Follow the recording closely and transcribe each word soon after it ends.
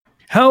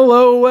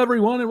Hello,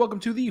 everyone, and welcome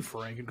to the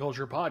Franken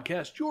Culture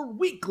Podcast, your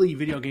weekly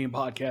video game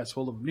podcast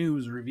full of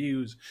news,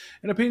 reviews,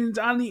 and opinions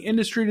on the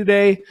industry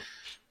today.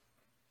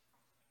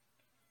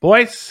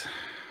 Boys,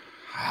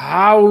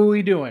 how are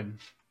we doing?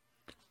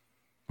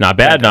 Not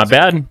bad, not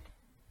bad.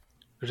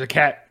 There's a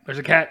cat. There's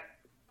a cat.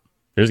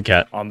 There's a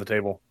cat on the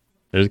table.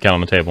 There's a cat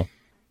on the table.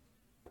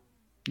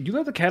 You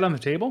left the cat on the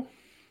table?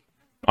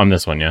 On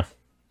this one, yeah.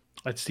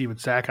 That's Steven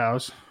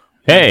Stackhouse.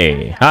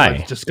 Hey, hi.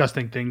 Like,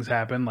 disgusting things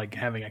happen, like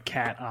having a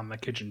cat on the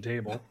kitchen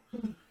table.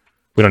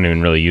 We don't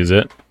even really use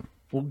it.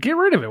 Well, get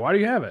rid of it. Why do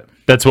you have it?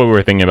 That's what we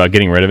were thinking about,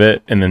 getting rid of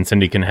it, and then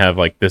Cindy can have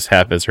like this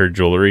half as her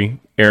jewelry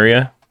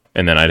area,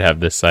 and then I'd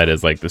have this side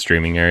as like the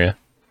streaming area.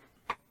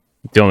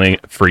 The only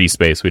free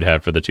space we'd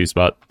have for the two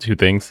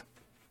things.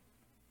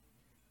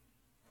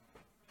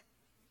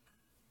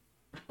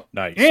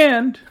 Nice.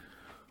 And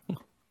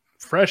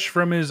fresh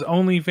from his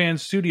OnlyFans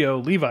studio,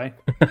 Levi.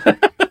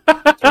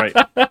 That's right.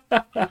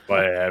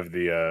 But I have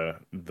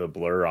the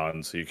blur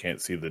on, so you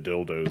can't see the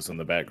dildos in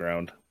the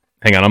background.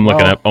 Hang on, I'm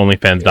looking up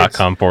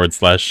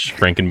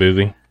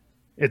onlyfans.com/Frankenboozy.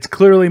 It's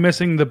clearly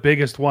missing the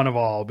biggest one of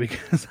all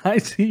because I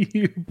see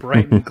you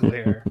bright and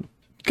clear. You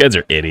guys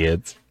are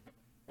idiots.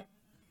 I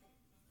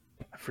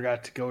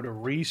forgot to go to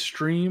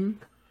Restream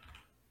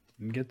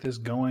and get this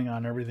going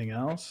on everything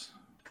else.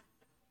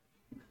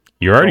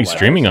 You're already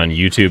streaming on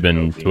YouTube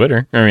and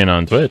Twitter. I mean,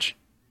 on Twitch.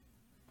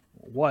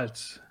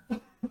 What's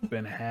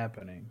been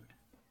happening?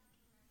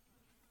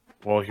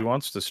 Well, he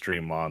wants to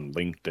stream on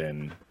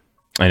LinkedIn.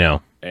 I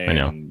know.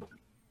 And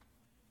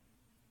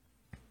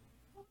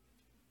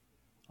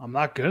I'm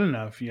not good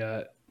enough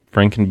yet.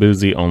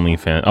 Frankenboozy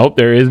OnlyFans. Oh,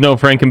 there is no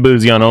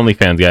Frankenboozy on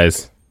OnlyFans,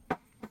 guys.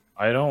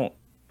 I don't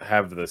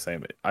have the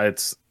same.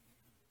 It's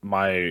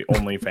my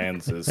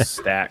OnlyFans is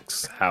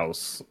Stacks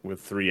House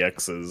with 3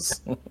 X's.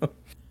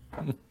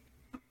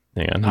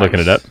 Hang on,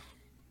 looking it up.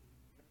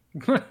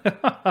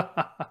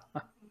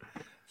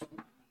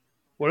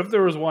 What if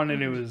there was one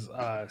and it was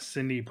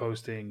Cindy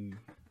posting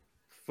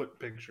foot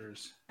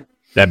pictures?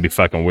 That'd be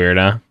fucking weird,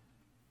 huh?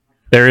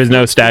 There is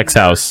no Stacks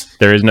House.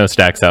 There is no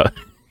Stacks House.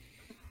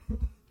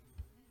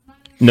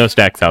 No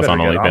Stacks House on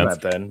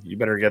OnlyFans. Then you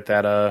better get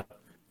that.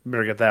 You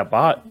better get that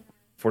bot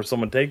before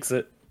someone takes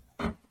it.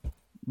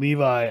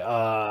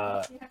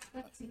 Levi,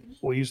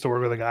 we used to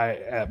work with a guy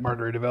at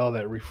Margaritaville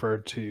that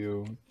referred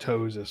to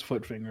toes as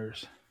foot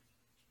fingers.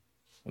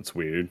 That's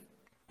weird.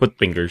 Foot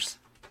fingers.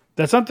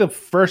 That's not the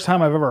first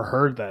time I've ever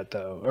heard that,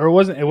 though. Or it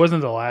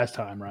wasn't the last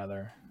time,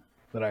 rather,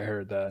 that I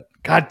heard that.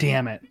 God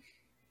damn it.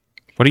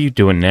 What are you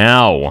doing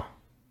now?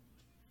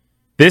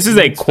 This is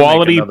a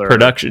quality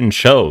production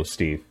show,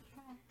 Steve.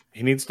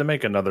 He needs to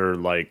make another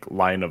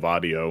line of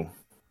audio.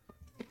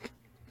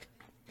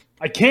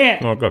 I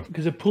can't! Oh, go.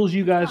 Because it pulls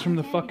you guys from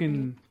the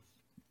fucking...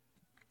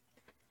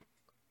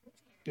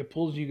 It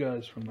pulls you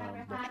guys from the...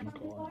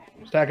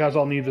 Stackhouse,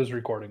 I'll need this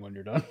recording when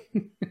you're done.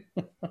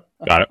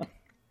 Got it.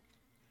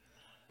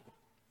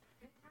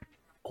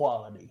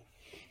 Quality.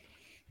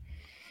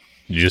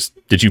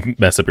 Did you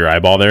mess up your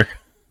eyeball there?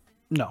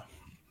 No.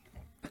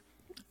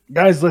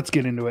 Guys, let's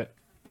get into it.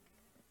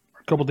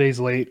 We're a couple days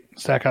late.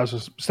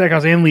 Stackhouse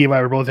and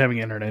Levi were both having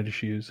internet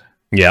issues.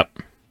 Yep.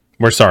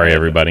 We're sorry,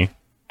 everybody.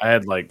 I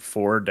had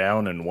 4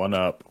 down and 1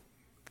 up.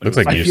 Looks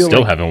like you're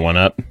still having 1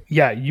 up.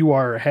 Yeah, you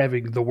are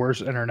having the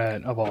worst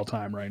internet of all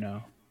time right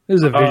now.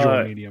 This is a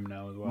visual medium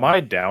now as well. My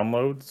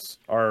downloads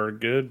are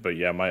good, but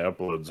yeah, my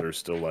uploads are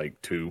still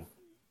 2.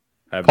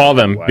 Call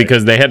them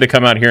because they had to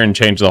come out here and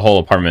change the whole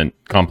apartment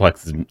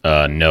complex's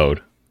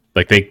node.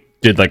 They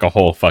did a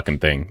whole fucking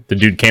thing. The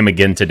dude came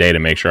again today to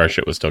make sure our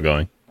shit was still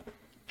going.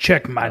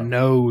 Check my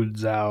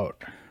nodes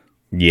out.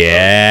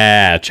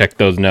 Yeah, check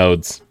those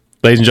nodes.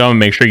 Ladies and gentlemen,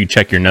 make sure you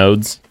check your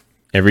nodes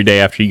every day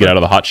after you get out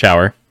of the hot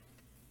shower.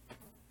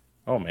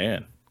 Oh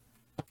man,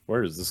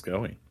 where is this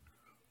going?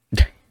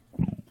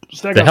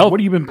 Stackhouse,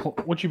 what you been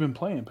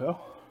playing,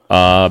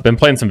 pal? Been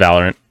playing some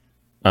Valorant.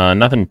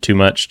 Nothing too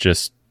much,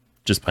 just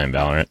playing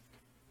Valorant.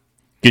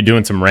 You're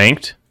doing some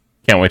ranked.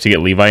 Can't wait to get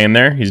Levi in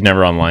there. He's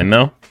never online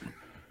though.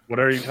 What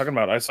are you talking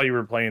about? I saw you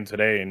were playing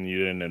today and you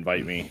didn't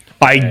invite me.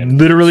 I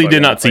literally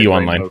did not see you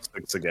online.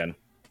 Again.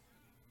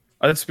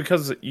 It's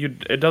because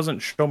it doesn't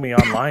show me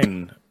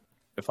online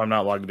if I'm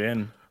not logged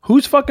in.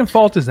 Whose fucking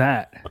fault is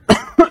that?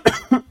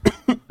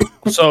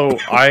 So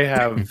I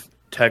have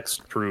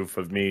text proof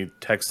of me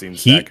texting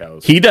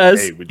Stackhouse. He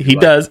does. Hey, he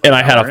does. And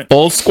I had a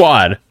full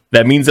squad.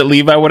 That means that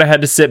Levi would have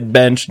had to sit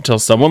bench until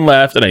someone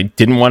left, and I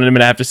didn't want him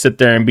to have to sit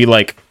there and be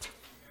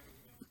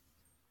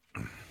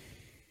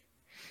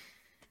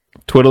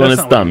twiddling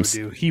his thumbs.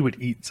 He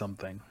would eat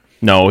something.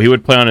 No, he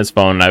would play on his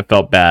phone, and I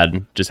felt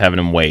bad just having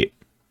him wait.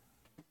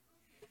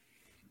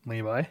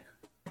 Levi?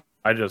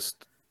 I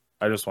just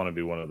want to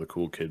be one of the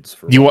cool kids.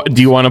 Do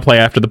you want to play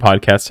after the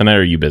podcast tonight, or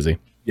are you busy?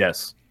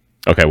 Yes.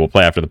 Okay, we'll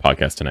play after the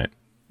podcast tonight.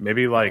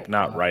 Maybe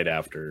not right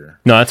after.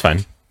 No, that's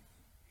fine.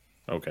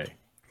 Okay.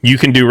 You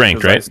can do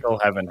ranked, right? I still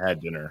haven't had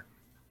dinner.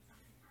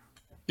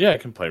 Yeah, I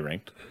can play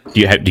ranked.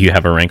 Do you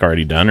have a rank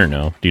already done or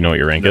no? Do you know what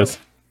your rank is?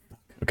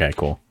 Okay,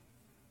 cool.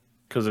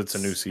 Because it's a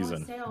new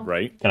season,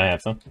 right? Can I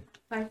have some?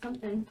 Buy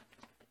something.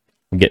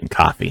 I'm getting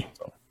coffee.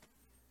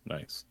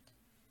 Nice.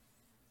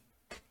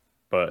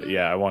 But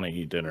yeah, I want to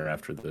eat dinner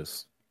after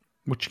this.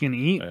 What you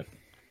gonna eat?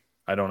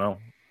 I don't know.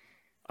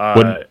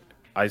 What-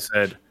 I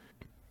said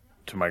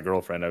to my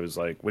girlfriend, I was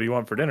like, "What do you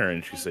want for dinner?"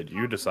 And she said,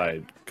 "You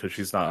decide," because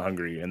she's not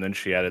hungry. And then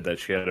she added that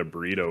she had a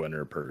burrito in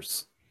her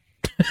purse.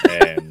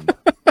 And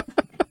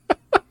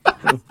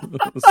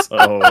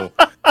so,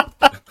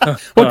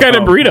 What kind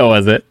of burrito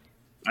was it?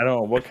 I don't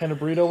know what kind of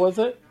burrito was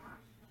it.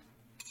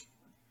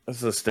 This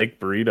is a steak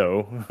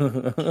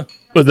burrito.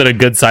 Was it a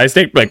good size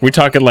steak? Like we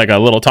talking like a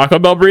little Taco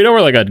Bell burrito,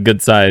 or like a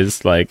good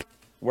size like?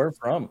 Where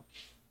from?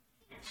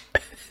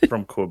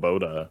 From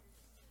Quoboda.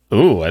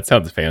 Ooh, that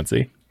sounds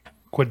fancy.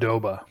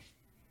 Qdoba.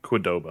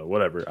 Qdoba,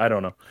 whatever. I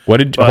don't know. What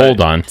did? But-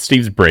 Hold on,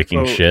 Steve's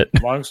breaking So, shit.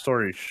 Long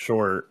story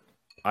short,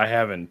 I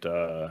haven't.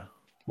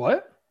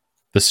 What?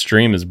 The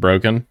stream is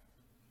broken.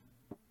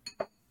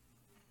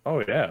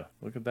 Oh yeah,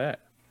 look at that.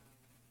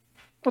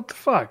 What the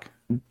fuck?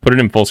 Put it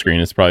in full screen.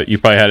 You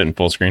probably had it in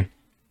full screen.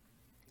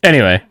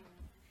 Anyway,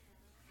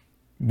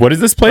 what is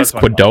this place?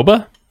 That's my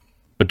Qdoba?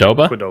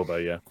 Qdoba?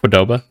 Qdoba, yeah.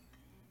 Qdoba?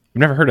 I've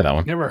never heard of that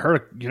one. You never heard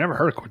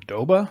of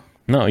Qdoba?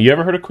 No, you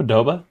ever heard of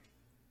Qdoba?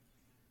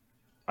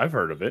 I've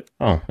heard of it.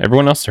 Oh,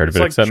 everyone else heard of It's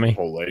it like except me.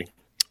 Chipotle.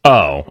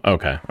 Oh,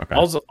 okay.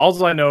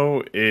 All I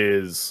know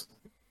is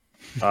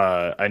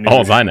I knew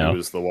Alls she I know.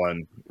 was the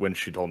one when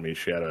she told me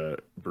she had a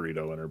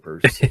burrito in her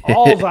purse.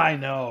 All I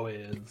know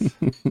is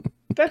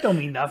that don't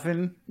mean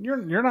nothing. You're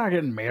not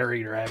getting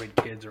married or having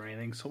kids or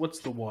anything. So what's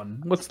the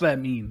one? What's that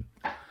mean?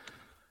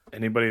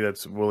 Anybody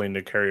that's willing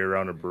to carry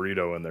around a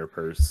burrito in their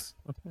purse.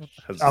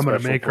 Has a I'm gonna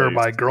special make her place.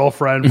 my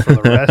girlfriend for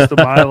the rest of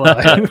my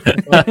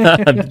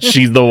life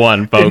She's the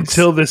one, folks.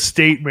 until the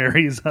state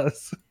marries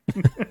us.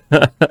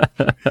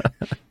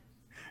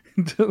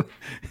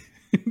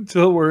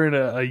 until we're in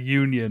a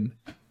union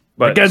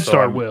But, against so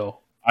our I'm- will.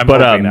 I'm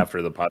But, hoping um,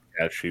 after the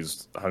podcast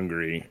she's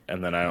hungry,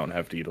 and then I don't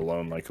have to eat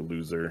alone like a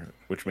loser,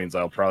 which means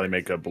I'll probably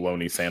make a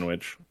bologna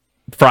sandwich.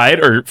 Fried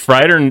or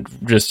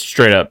just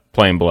straight up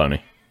plain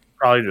bologna?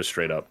 Probably just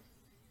straight up.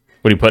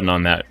 What are you putting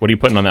on that? What are you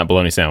putting on that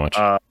bologna sandwich?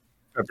 Pepper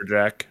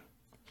jack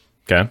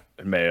Okay.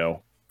 and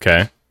mayo.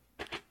 Okay.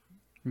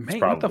 Man, what the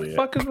probably it.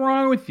 fuck is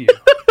wrong with you?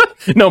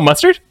 No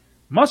mustard?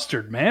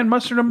 Mustard, man,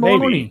 mustard and Maybe.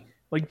 bologna,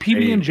 like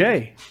PB and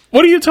J.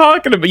 What are you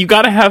talking about? You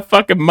got to have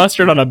fucking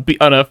mustard on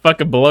a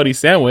fucking bologna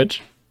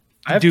sandwich.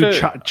 I have Dude,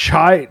 to,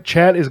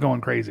 chat is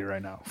going crazy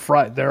right now.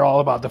 Fried, they're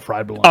all about the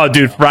fried bologna. Oh,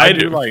 dude, fried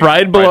do like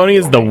fried bologna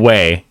is the bologna.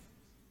 way.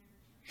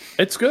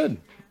 it's good.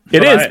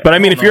 It is, but I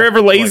mean, don't if you're know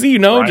ever like lazy, you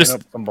know, frying just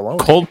up some bologna.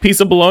 cold piece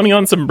of bologna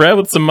on some bread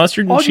with some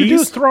mustard and all you do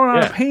is cheese. throw it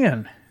on Yeah. a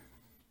pan,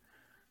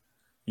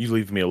 You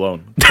leave me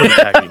alone. Quit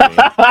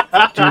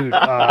attacking me.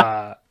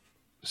 dude.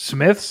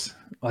 Smith's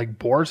like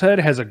Boar's Head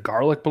has a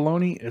garlic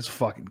bologna. It's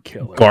fucking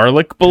killer.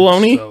 Garlic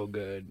bologna. so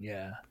good.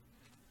 Yeah,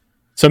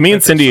 So me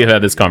and Cindy have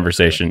had this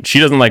conversation. She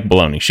doesn't like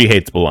bologna. She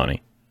hates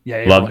bologna.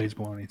 yeah. Love- April hates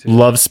bologna too.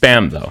 Loves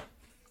spam though.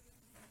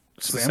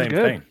 It's the Spam's same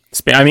good.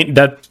 thing. I mean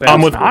that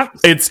I'm with. not.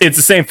 It's the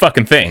same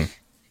fucking thing.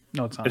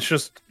 No, it's not. It's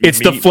just It's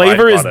the meat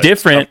flavor is byproduct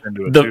different. stuffed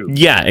into a tube.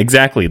 Yeah,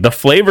 exactly. The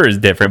flavor is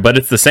different, but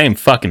it's the same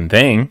fucking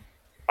thing.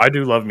 I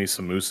do love me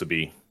some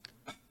musubi.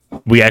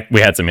 We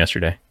had some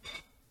yesterday.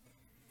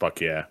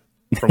 Fuck yeah.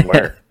 From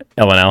where?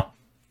 L&L.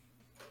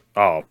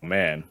 Oh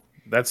man,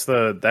 that's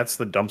the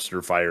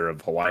dumpster fire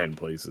of Hawaiian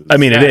places. I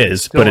mean, Yeah, it it's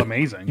is, still but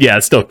amazing. yeah,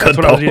 it's still good That's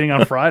what I was though. eating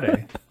on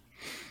Friday.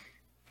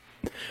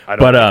 I don't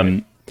But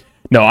like it.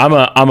 no,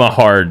 I'm a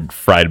hard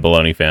fried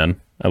bologna fan.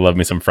 I love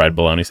me some fried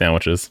bologna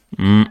sandwiches.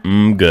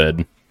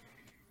 Good.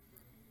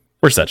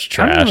 We're such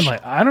trash.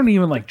 I don't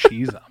even like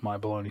cheese on my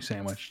bologna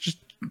sandwich. Just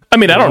I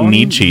mean, I don't bologna,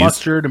 need cheese.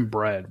 mustard, and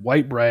bread,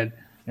 white bread,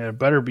 and it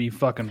better be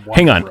fucking white.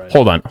 Hang on, bread.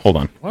 hold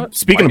on. What?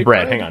 Speaking of White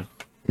bread, bread? hang on.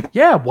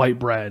 Yeah, white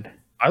bread.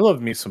 I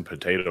love me some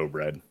potato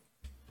bread.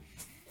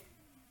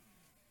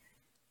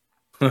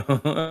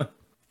 I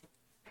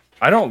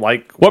don't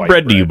like What white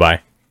bread do you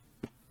buy?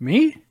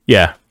 Me?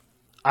 Yeah,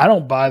 I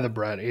don't buy the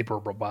bread. April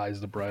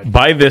buys the bread.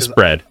 buy this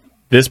bread.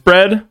 This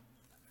bread,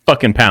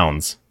 fucking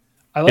pounds.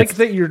 I like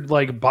that you're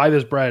like buy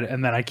this bread,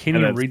 and then I can't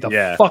And even it's- read the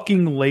yeah.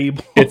 fucking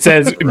label. It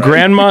says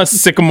Grandma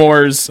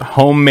Sycamore's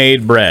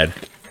homemade bread.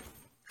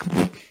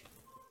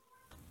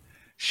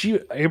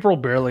 April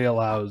barely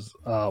allows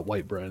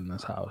white bread in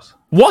this house.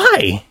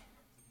 Why?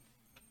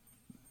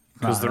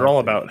 because they're all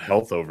about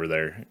health over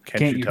there.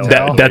 Can't you you tell?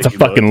 tell? how That's a big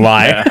you fucking look?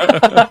 lie.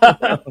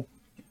 Yeah.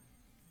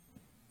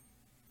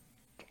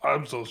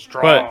 I'm so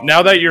strong. But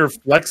now that you're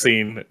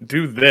flexing,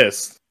 do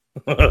this.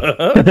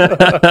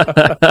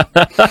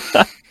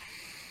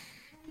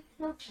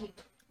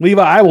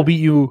 Levi, I will beat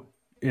you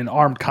in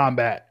armed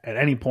combat at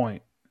any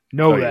point.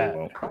 Know No, you that.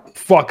 won't.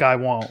 Fuck, I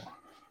won't.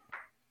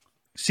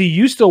 See,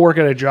 you still work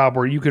at a job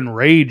where you can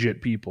rage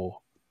at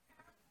people.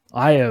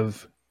 I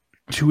have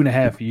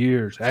 2.5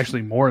 years,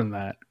 actually more than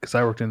that, because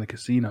I worked in the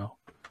casino.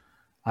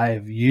 I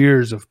have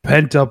years of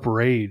pent up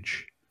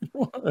rage.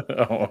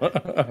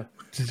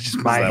 It's just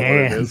my that what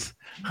it hands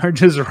are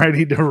just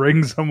ready to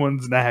wring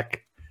someone's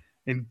neck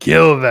and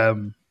kill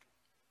them.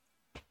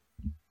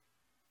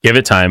 Give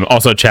it time.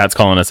 Also, chat's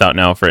calling us out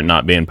now for it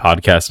not being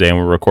podcast day, and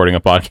we're recording a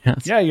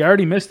podcast. Yeah, you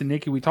already missed it,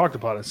 Nikki. We talked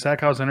about it.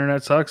 Sackhouse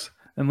internet sucks,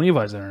 and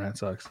Levi's internet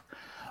sucks.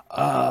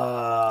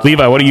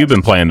 Levi, what have you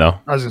been playing though?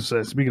 I was gonna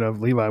say, speaking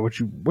of Levi, what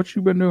you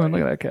been doing?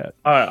 Look at that cat.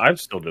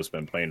 I've still just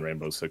been playing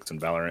Rainbow Six and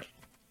Valorant.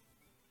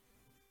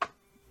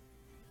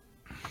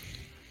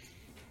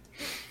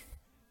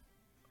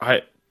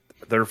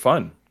 They're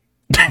fun.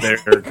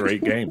 They're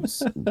great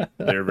games.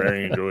 They're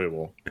very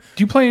enjoyable. Do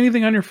you play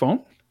anything on your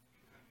phone?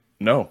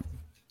 No.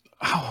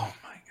 Oh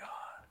my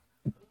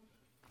god.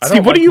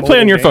 Steve, what do you play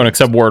on your phone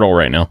except Wordle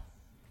right now?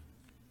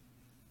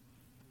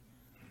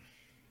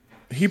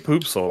 He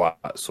poops a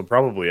lot, so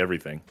probably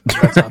everything.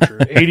 That's not true.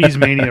 80s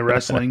Mania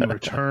Wrestling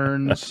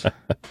returns.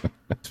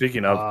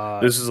 Speaking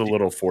of, this is a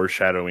little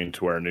foreshadowing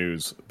to our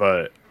news,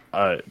 but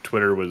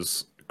Twitter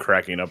was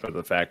cracking up at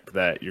the fact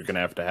that you're going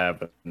to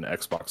have an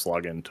Xbox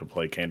login to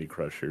play Candy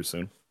Crush here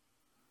soon.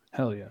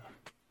 Hell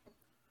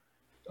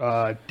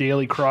yeah.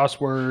 Daily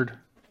crossword.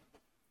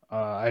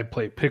 I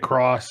play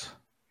Picross.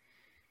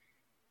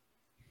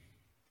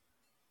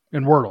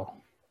 And Wordle.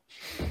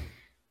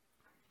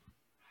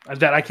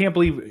 I can't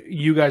believe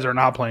you guys are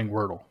not playing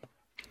Wordle.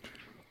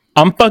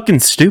 I'm fucking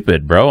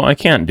stupid, bro. I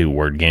can't do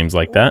word games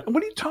like that.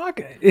 What are you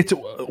talking? It's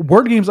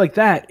word games like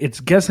that.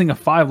 It's guessing a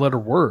 5-letter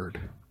word.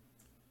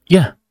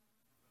 Yeah.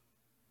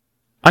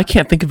 I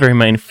can't think of very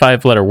many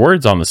 5-letter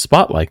words on the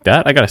spot like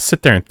that. I got to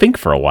sit there and think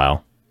for a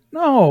while.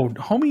 No,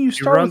 homie, you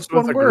start with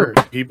one word.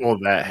 Group of people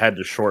that had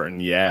to shorten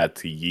 "yeah"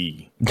 to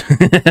 "ye."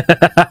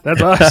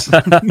 That's us.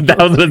 That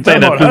was the thing.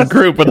 That's this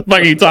group. What the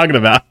fuck are you talking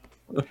about?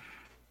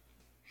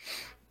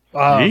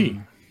 Ye.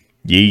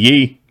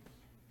 Yee.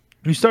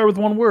 You start with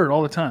one word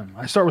all the time.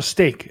 I start with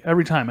steak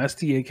every time.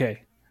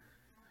 S-T-A-K.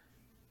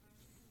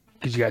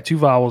 Because you got 2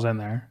 vowels in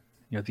there.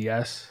 You got the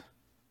S.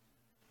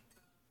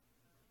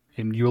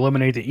 And you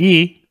eliminate the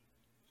E.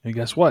 And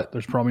guess what?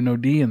 There's probably no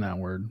D in that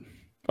word.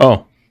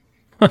 Oh.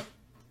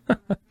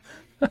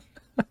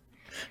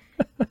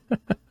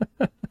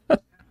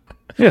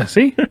 Yeah,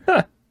 see?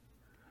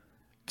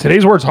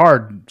 Today's word's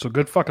hard, so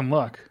good fucking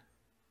luck.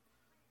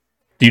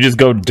 Do you just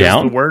go Is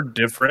down? the word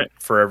different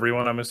for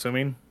everyone, I'm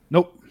assuming?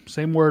 Nope.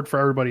 Same word for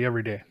everybody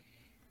every day.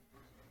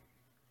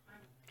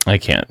 I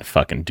can't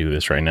fucking do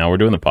this right now. We're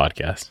doing the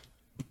podcast.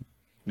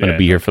 I'm going to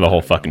be here for the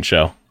whole fucking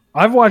show.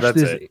 I've watched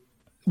That's this. it.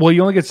 Well,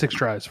 you only get 6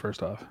 tries,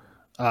 first off.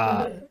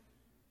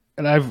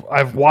 And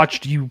I've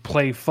watched you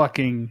play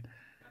fucking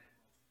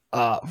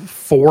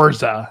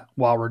Forza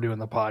while we're doing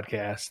the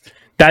podcast.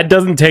 That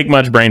doesn't take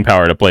much brain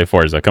power to play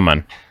Forza. Come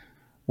on.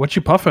 What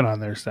you puffing on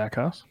there,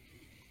 Stackhouse?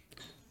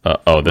 This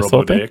little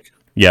thing? Robo-Dick.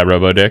 Yeah,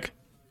 Robo-Dick.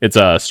 It's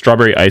a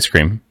strawberry ice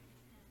cream.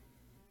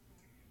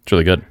 It's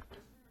really good.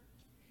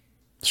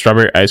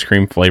 Strawberry ice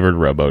cream flavored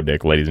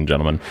Robo-Dick, ladies and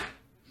gentlemen.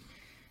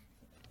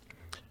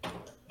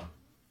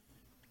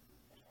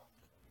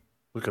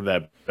 Look at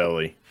that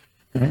belly.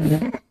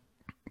 You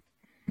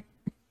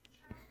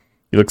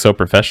look so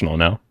professional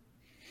now.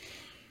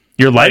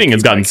 Your lighting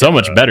has gotten so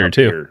much better,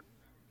 too. Here.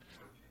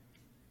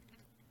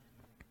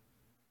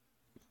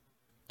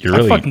 You're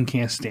really... I fucking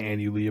can't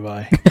stand you,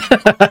 Levi.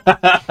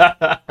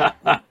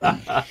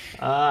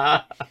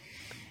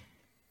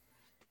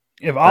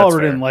 If Oliver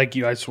fair. didn't like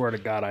you, I swear to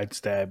God, I'd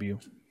stab you.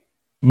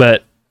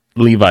 But,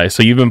 Levi,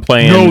 so you've been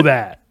playing... Know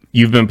that.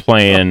 You've been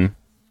playing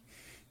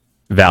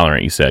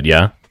Valorant, you said,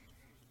 yeah?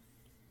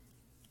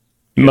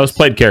 Most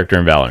played character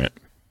in Valorant.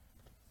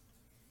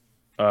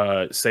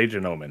 Sage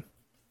and Omen.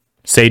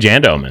 Sage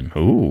and Omen.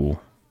 Ooh.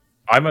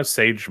 I'm a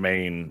Sage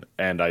main,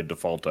 and I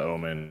default to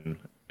Omen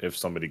if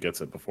somebody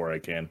gets it before I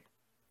can.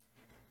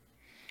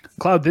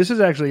 Cloud, this is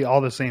actually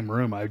all the same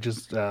room. I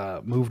just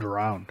moved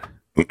around.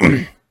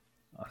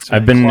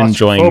 I've been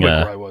enjoying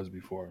where I was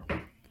before.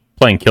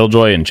 playing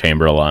Killjoy and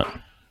Chamber a lot.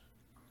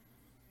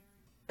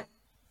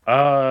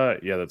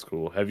 Yeah, that's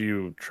cool. Have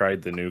you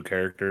tried the new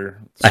character?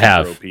 I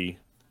have. Super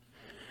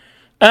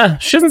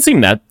OP. She doesn't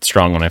seem that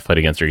strong when I played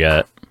against her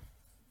yet.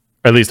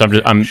 Or at least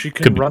She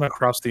can run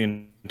across the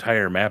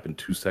entire map in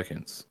 2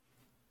 seconds.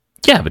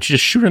 Yeah, but you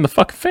just shoot her in the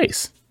fucking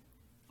face.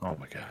 Oh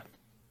my god.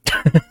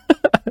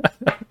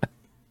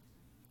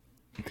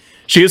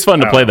 She is fun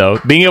to play though.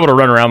 Being able to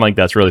run around like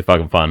that's really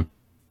fucking fun.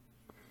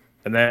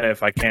 And then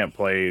if I can't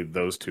play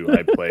those two,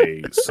 I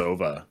play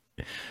Sova.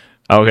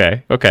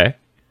 Okay.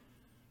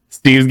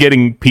 Steve's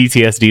getting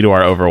PTSD to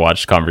our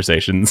Overwatch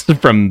conversations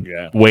from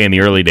way in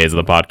the early days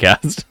of the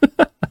podcast.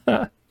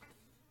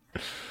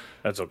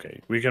 That's okay.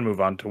 We can move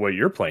on to what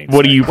you're playing.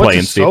 What are you playing,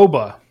 What's a Steve?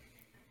 soba?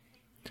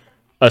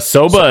 A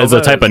soba is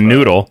a type of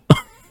noodle.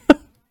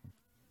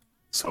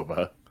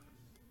 Sova.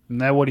 Isn't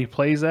that what he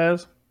plays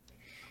as?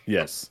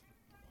 Yes.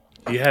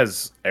 He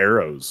has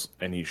arrows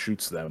and he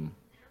shoots them.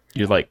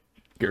 You're like,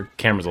 your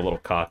camera's a little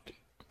cocked.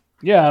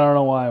 Yeah, I don't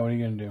know why. What are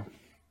you going to do?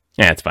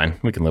 Yeah, it's fine.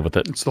 We can live with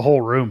it. It's the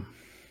whole room.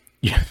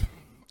 Yeah.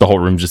 The whole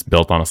room's just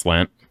built on a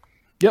slant.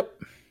 Yep.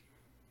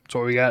 That's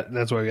what we got.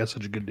 That's why we got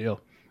such a good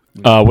deal.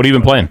 What have you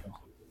been playing?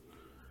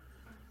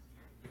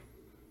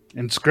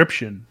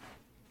 Inscription.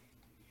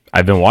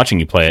 I've been watching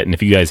you play it, and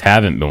if you guys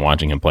haven't been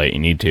watching him play it, you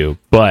need to.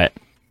 But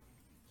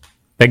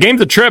That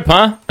game's a trip,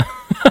 huh?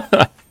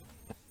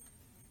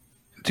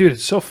 Dude,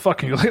 it's so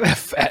fucking. Look at that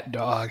fat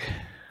dog.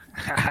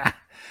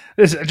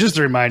 This just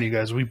to remind you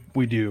guys,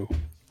 we do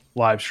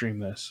live stream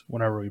this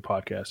whenever we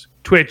podcast.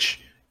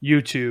 Twitch,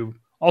 YouTube,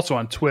 also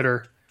on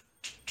Twitter.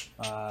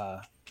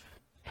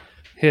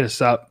 Hit us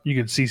up. You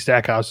can see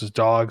Stackhouse's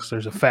dogs.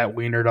 There's a fat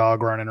wiener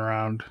dog running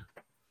around.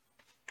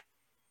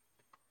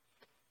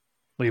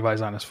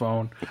 Levi's on his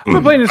phone. I'm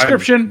gonna play the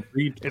description.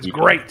 It's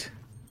great.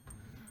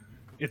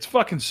 It's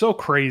fucking so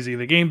crazy.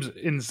 The game's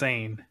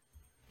insane.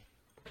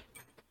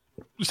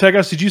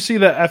 Stackhouse, did you see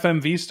the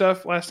FMV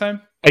stuff last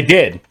time? I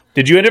did.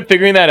 Did you end up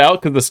figuring that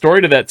out? Because the story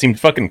to that seemed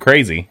fucking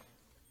crazy.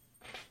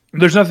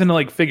 There's nothing to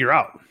like figure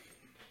out.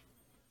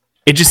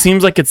 It just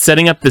seems like it's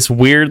setting up this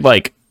weird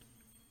like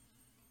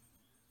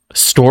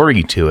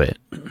story to it.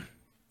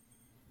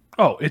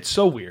 Oh, it's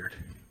so weird.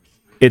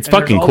 It's And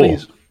fucking cool.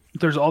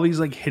 There's all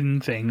these like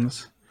hidden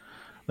things.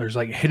 There's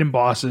like hidden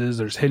bosses.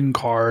 There's hidden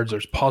cards.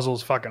 There's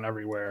puzzles fucking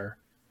everywhere.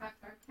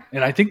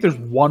 And I think there's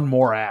one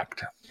more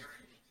act.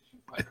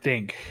 I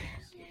think.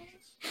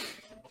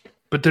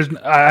 But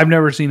I've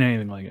never seen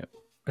anything like it.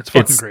 It's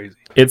fucking crazy.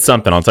 It's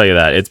something, I'll tell you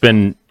that. It's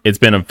been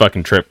a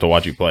fucking trip to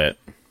watch you play it.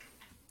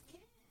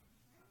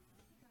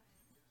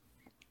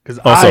 Because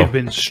I've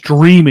been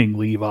streaming,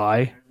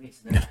 Levi.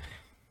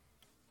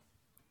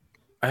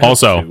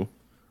 Also,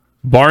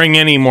 barring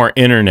any more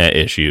internet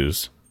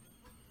issues,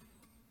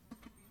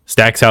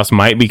 Stack's House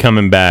might be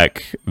coming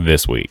back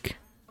this week.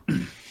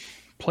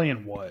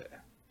 Playing what?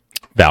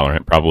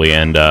 Valorant, probably,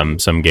 and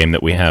some game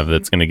that we have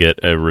that's going to get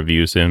a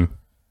review soon.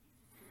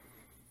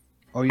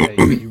 Oh, yeah.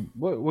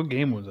 What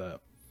game was that?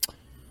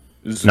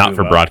 Not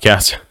for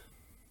broadcast.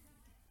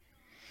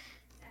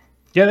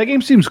 Yeah, that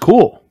game seems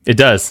cool. It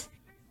does.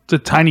 It's a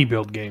tiny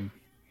build game.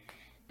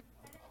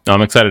 No,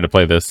 I'm excited to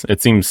play this.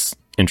 It seems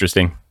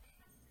interesting.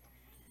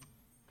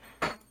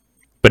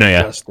 But no, yeah.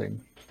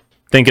 Interesting.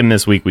 Thinking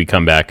this week we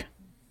come back.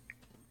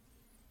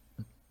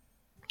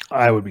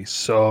 I would be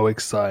so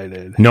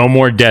excited. No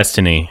more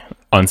Destiny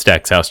on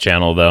Stack's House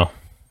channel, though.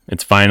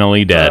 It's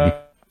finally dead.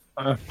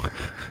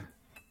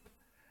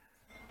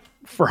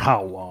 For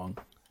how long?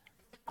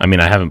 I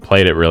mean, I haven't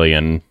played it really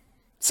in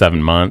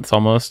 7 months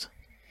almost.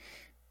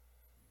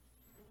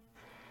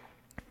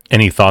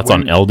 Any thoughts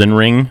on Elden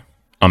Ring?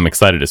 I'm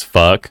excited as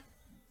fuck.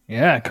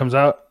 Yeah, it comes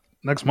out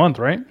next month,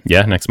 right?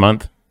 Yeah, next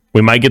month.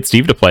 We might get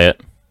Steve to play it.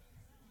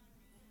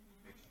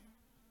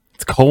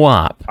 It's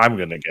co-op. I'm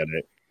gonna get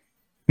it.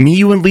 Me,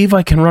 you, and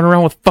Levi can run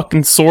around with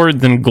fucking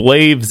swords and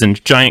glaives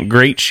and giant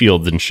great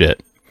shields and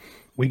shit.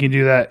 We can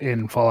do that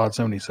in Fallout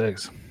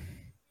 76.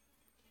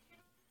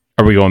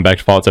 Are we going back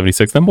to Fallout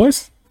 76 then,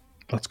 boys?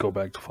 Let's go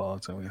back to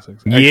Fallout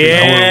 76.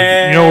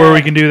 Yeah. You know where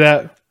we can do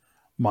that?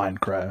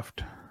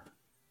 Minecraft.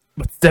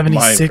 But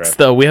 76 Minecraft.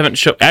 though, we haven't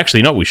shown.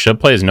 Actually, no, we should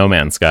play as No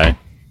Man's Sky.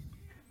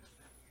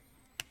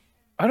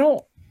 I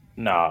don't.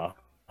 Nah.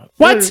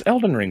 What?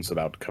 Elden Ring's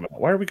about to come out.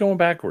 Why are we going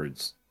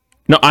backwards?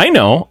 No, I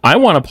know. I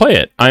want to play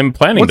it. I'm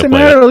planning What's to the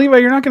play matter, it. Levi?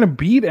 You're not going to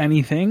beat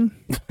anything.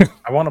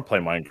 I want to play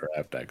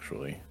Minecraft,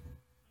 actually.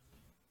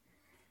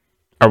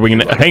 Are we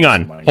gonna hang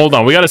on? Hold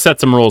on. We got to set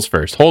some rules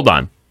first. Hold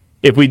on.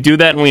 If we do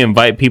that and we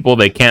invite people,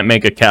 they can't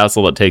make a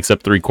castle that takes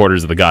up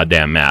 3/4 of the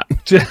goddamn map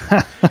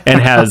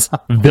and has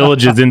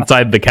villages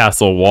inside the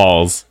castle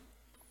walls.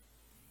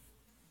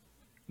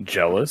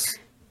 Jealous?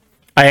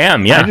 I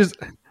am. Yeah.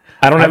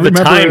 I don't have the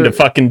time to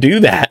fucking do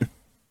that.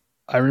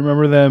 I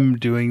remember them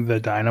doing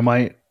the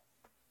dynamite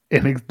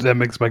and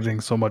them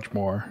expecting so much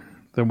more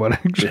than what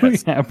actually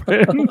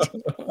happened.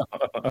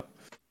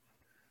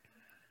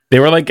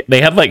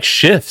 They had like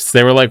shifts.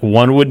 They were like,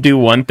 one would do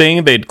one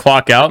thing, they'd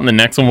clock out, and the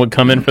next one would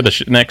come in for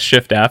the next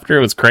shift after. It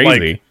was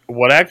crazy. Like,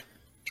 what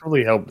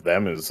actually helped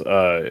them is,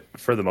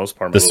 for the most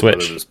part, The my little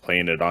brother Switch. was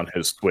playing it on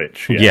his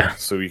Switch. Yeah.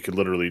 So you could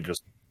literally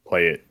just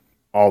play it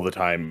all the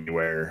time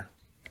anywhere.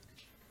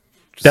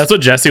 That's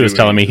what Jesse was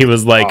telling me. He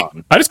was like,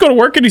 I just go to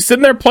work and he's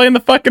sitting there playing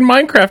the fucking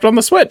Minecraft on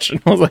the Switch.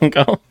 And I was like,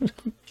 oh.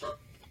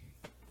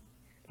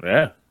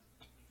 Yeah.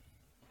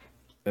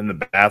 In the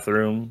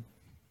bathroom,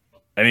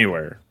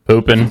 anywhere.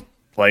 Pooping,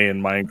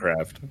 Playing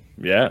Minecraft.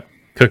 Yeah.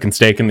 cooking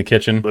steak in the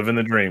kitchen. Living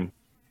the dream.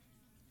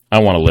 I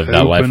want to live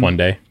that life Pooping. one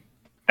day.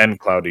 And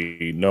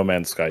Cloudy, No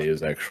Man's Sky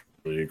is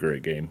actually a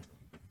great game.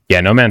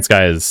 Yeah, No Man's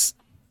Sky is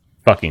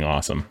fucking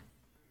awesome.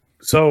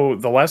 So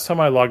the last time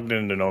I logged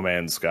into No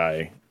Man's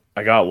Sky,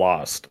 I got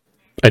lost.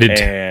 I did.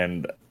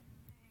 And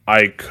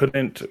I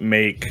couldn't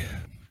make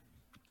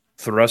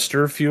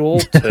thruster fuel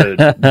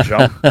to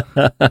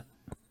jump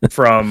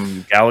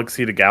from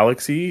galaxy to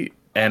galaxy,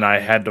 and I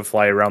had to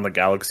fly around the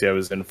galaxy I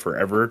was in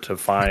forever to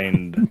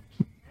find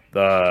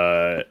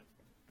the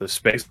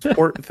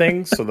spaceport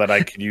thing so that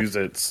I could use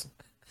its.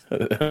 He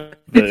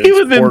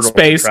was in portal to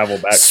space. travel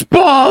back.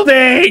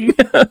 Spalding.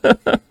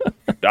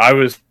 I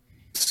was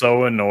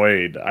so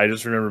annoyed. I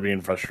just remember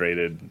being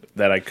frustrated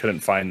that I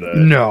couldn't find the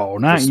No,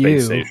 not the you.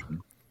 space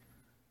station.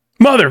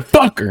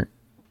 Motherfucker.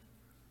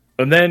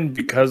 And then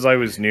because I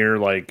was near,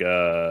 like,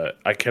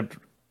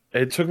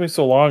 it took me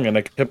so long, and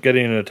I kept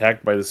getting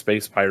attacked by the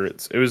space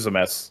pirates. It was a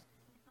mess.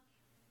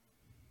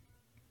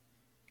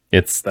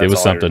 It That's was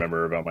all something. I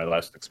remember about my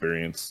last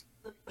experience.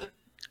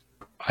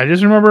 I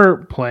just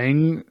remember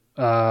playing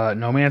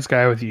No Man's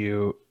Sky with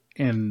you,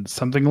 and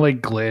something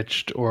like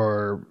glitched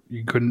or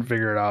you couldn't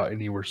figure it out,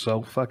 and you were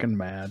so fucking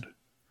mad.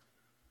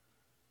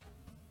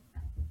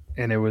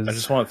 And it was. I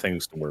just want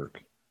things to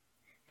work.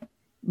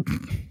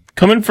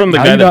 Coming from the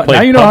now guy you know, that played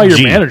now you know how your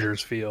PUBG.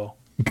 managers feel.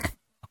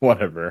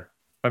 Whatever.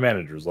 My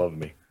managers love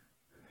me.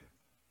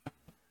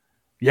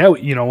 Yeah,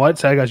 you know what?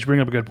 Sad guys, you bring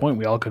up a good point.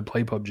 We all could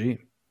play PUBG.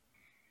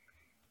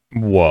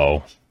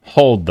 Whoa.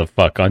 Hold the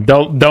fuck on.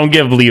 Don't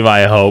give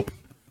Levi hope.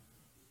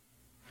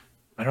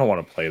 I don't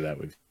want to play that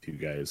with you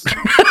guys.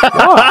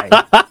 Why?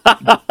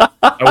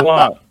 I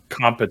want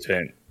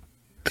competent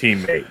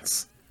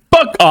teammates.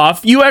 Fuck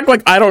off. You act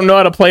like I don't know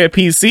how to play a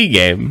PC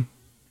game.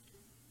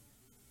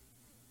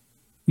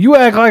 You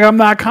act like I'm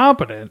not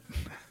competent.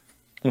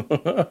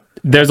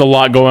 There's a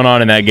lot going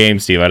on in that game,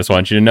 Steve. I just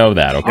want you to know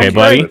that, okay, Play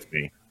buddy? with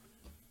me.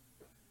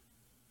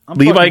 I'm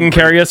Levi fucking can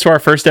carry us to our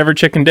first ever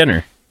chicken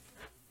dinner.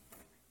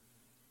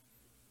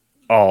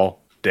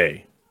 All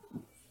day.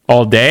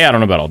 All day? I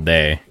don't know about all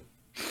day.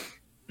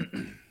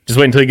 Just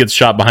wait until he gets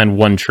shot behind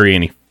one tree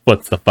and he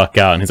flips the fuck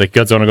out and he's like,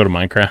 guys, want to go to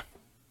Minecraft?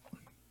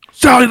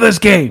 Sell this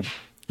game.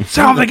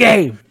 Sell the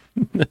game.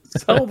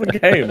 Sell the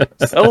game.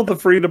 Sell the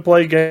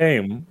free-to-play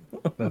game.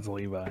 That's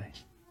Levi.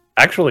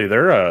 Actually,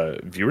 their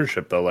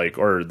viewership though,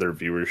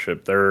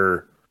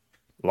 their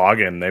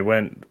login, they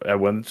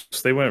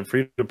went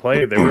free to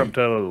play. They were up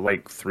to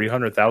like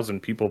 300,000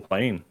 people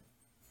playing.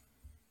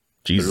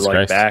 Jesus They're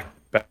like Christ.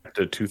 back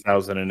to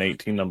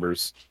 2018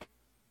 numbers.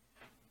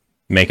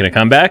 Making a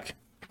comeback?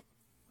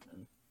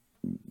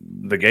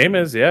 The game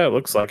is, yeah, it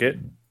looks like it.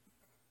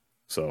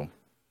 So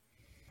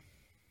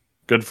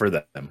good for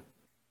them.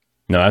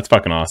 No, that's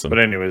fucking awesome. But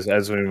anyways,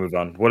 as we move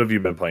on, what have you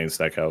been playing,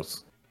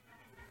 Stackhouse?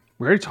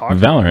 We already talked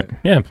about Valorant.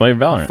 Yeah, play it.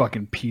 Valorant.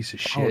 Fucking piece of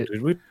shit.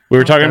 Did we? We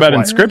were talking about That's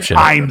why Inscription.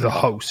 I'm the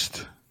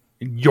host.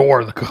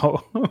 You're the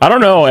co. I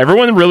don't know.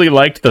 Everyone really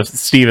liked the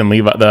Steve and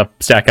Levi, the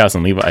Stackhouse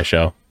and Levi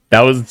show.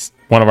 That was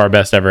one of our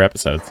best ever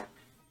episodes.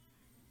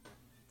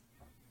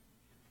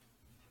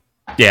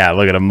 Yeah,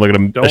 look at him. Look at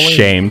him, Don't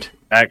ashamed.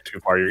 Back too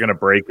far, you're gonna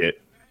break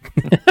it.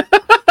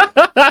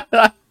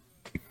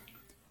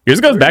 Yours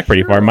goes back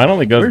pretty far. Mine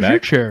only goes Where's your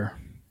back. chair?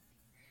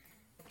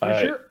 Where's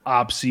I, your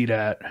op seat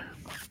at?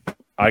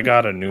 I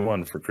got a new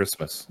one for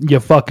Christmas. You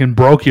fucking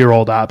broke your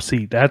old op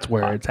seat. That's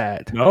where it's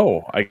at.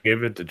 No, I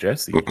gave it to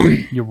Jesse.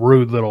 You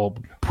rude little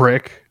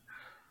prick.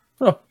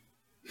 Oh.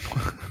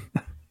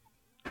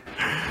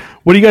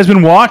 What have you guys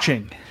been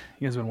watching?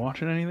 You guys been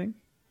watching anything?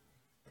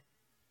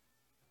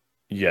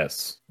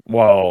 Yes.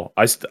 Well,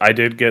 I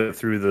did get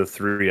through the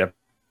 3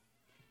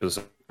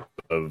 episodes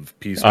of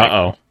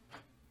Peacemaker.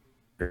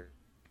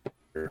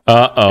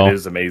 It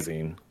is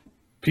amazing.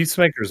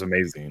 Peacemaker's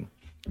amazing.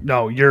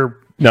 No, you're.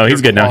 No,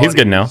 he's good now. He's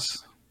good now.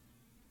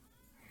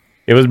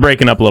 It was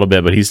breaking up a little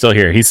bit, but he's still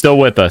here. He's still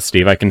with us,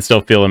 Steve. I can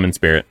still feel him in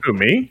spirit. Who,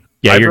 me?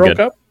 Yeah, I you're broke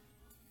good. up?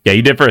 Yeah,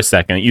 you did for a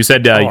second. You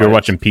said you were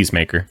watching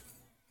Peacemaker.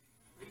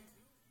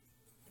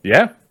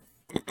 Yeah.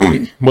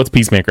 What's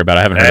Peacemaker about?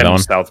 I haven't heard of that And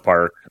one. South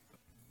Park.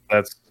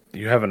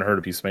 You haven't heard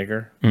of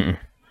Peacemaker? Mm-mm.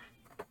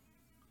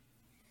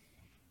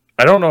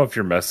 I don't know if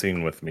you're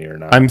messing with me or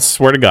not. I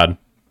swear to God.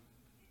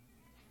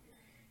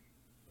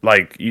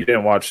 Like, you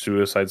didn't watch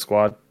Suicide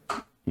Squad?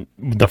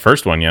 The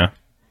first one, yeah.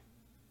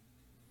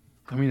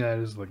 I mean, that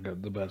is like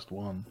the best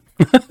one.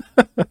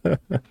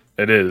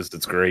 It is.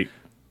 It's great.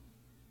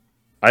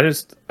 I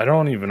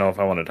don't even know if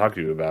I want to talk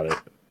to you about it.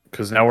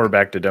 Because now we're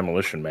back to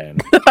Demolition Man.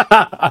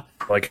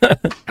 Like,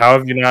 how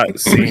have you not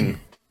seen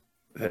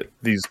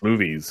these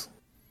movies?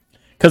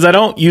 Because I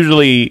don't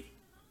usually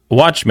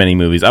watch many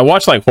movies. I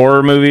watch like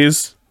horror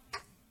movies.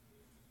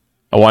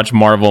 I watch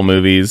Marvel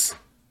movies.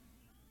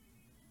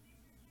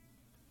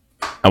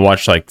 I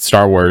watch like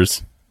Star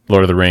Wars,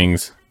 Lord of the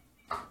Rings,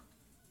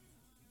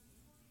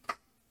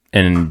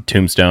 and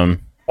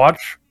Tombstone.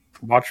 Watch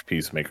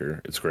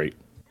Peacemaker. It's great.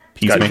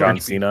 It's got Peacemaker. John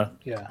Cena.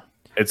 Yeah.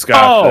 It's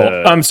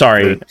got I'm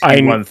sorry. the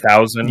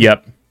T1000.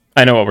 Yep.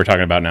 I know what we're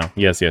talking about now.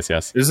 Yes.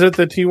 Is it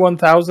the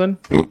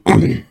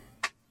T1000?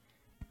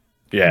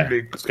 Yeah.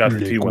 It's got the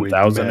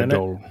T1000 in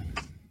it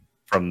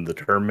from the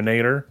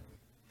Terminator.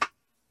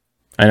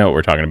 I know what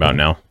we're talking about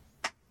now.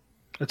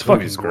 It's fucking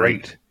Movie's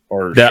great.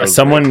 Or I show's was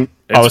great. talking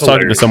to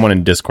hilarious. someone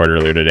in Discord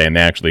earlier today, and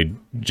they actually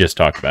just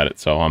talked about it.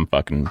 So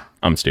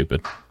I'm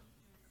stupid.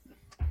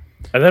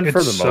 And then for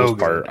It's the so most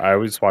part, good. I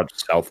always watch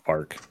South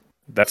Park.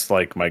 That's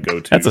like my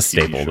go-to. That's a TV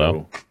staple, show.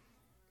 though.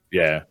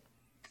 Yeah.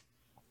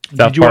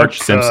 South Did you Park, watch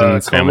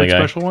Simpsons, the Family COVID Guy.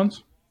 special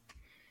ones?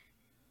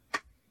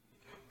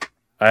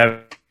 I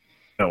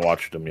haven't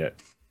watched them yet.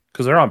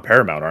 Because they're on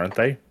Paramount, aren't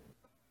they?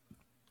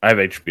 I have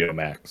HBO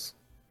Max.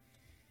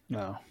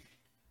 No.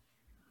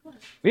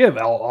 We have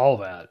all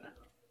that.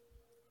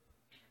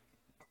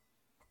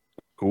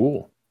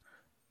 Cool.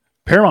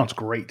 Paramount's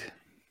great.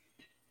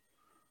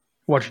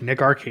 Watch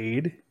Nick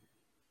Arcade.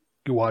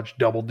 You watch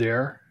Double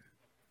Dare.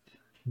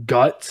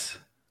 Guts.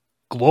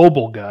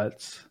 Global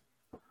Guts.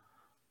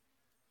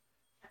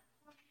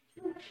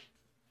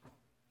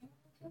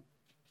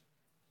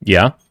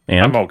 Yeah.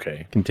 And I'm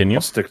okay. continue.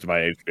 I'll stick to my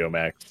HBO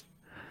Max,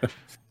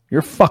 You're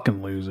a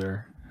fucking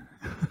loser.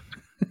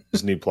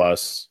 Disney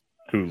Plus,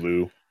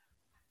 Hulu.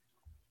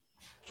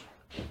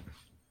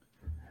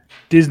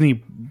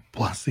 Disney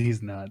Plus,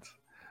 he's nuts.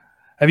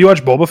 Have you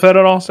watched Boba Fett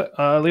at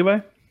all, Levi?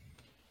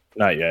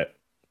 Not yet.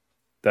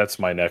 That's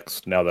my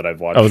next. Now that I've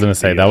watched, I was going to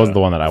say that was the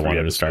one that I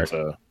wanted to start.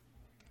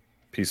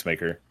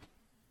 Peacemaker.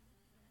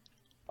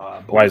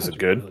 Boba Why is Fett's it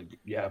good? Really,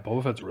 yeah,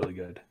 Boba Fett's really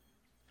good.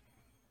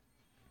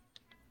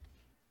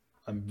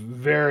 I'm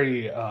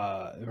very,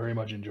 very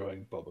much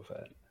enjoying Boba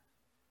Fett.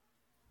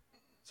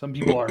 Some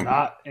people are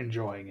not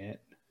enjoying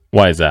it.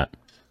 Why is that?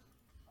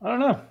 I don't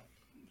know.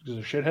 Because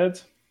they're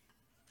shitheads.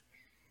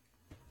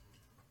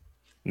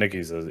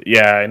 Nikki says,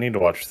 "Yeah, I need to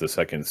watch the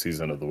second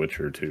season of The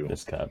Witcher too."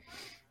 This cup.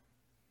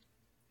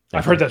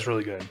 I've heard that's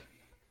really good.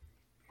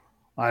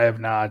 I have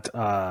not.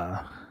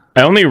 I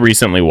only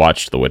recently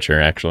watched The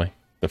Witcher, actually.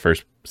 The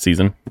first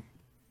season.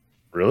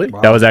 Really?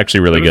 Wow. That was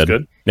actually really It was good.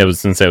 good? It was,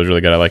 since it was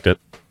really good. I liked it.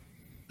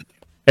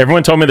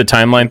 Everyone told me the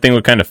timeline thing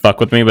would kind of fuck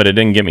with me, but it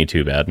didn't get me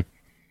too bad.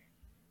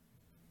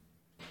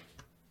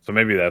 So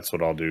maybe that's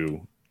what I'll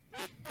do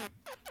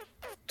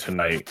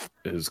tonight: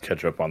 is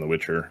catch up on The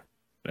Witcher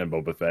and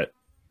Boba Fett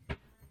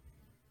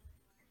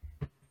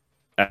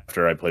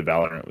after I play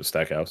Valorant with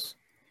Stackhouse.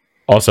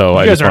 Also,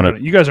 I just want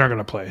to... You guys aren't going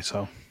to play,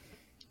 so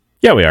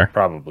Yeah, we are.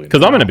 Probably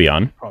Because I'm going to be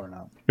on. probably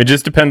not. It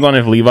just depends on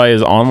if Levi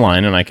is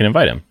online and I can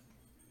invite him.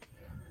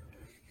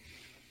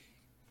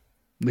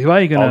 Levi,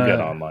 you gonna I'll get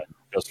online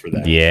just for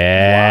that.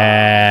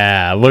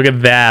 Yeah. Look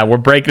at that. We're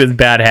breaking his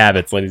bad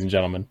habits, ladies and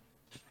gentlemen.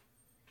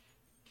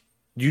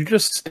 You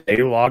just stay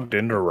logged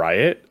into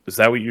Riot? Is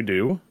that what you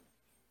do?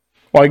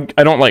 Well,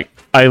 I don't like...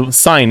 I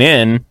sign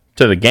in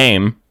to the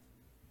game,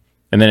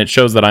 and then it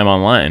shows that I'm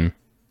online.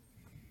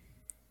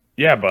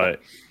 Yeah, but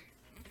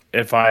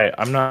if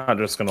I'm not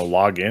just going to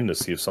log in to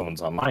see if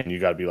someone's online. You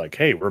got to be like,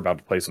 hey, we're about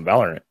to play some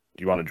Valorant.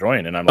 Do you want to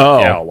join? And I'm like, Oh.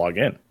 yeah, I'll log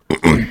in.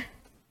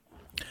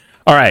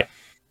 All right.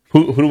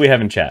 Who do we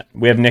have in chat?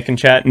 We have Nick in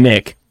chat.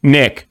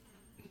 Nick,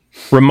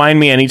 remind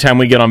me anytime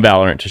we get on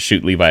Valorant to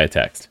shoot Levi a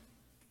text.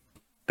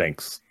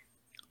 Thanks.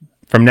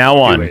 From now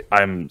on.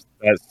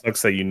 That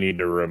sucks that you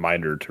need a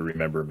reminder to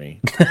remember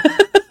me.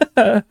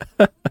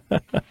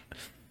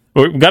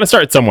 We've got to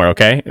start somewhere,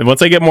 okay? And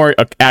once I get more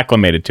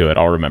acclimated to it,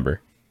 I'll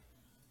remember.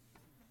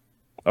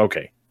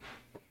 Okay.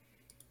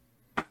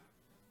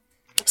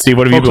 Steve,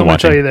 what have Folks, you I'm been going to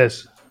watching? tell you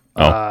this.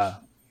 Oh.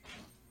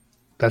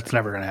 That's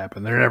never going to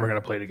happen. They're never going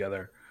to play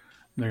together.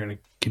 They're going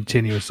to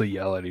continuously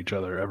yell at each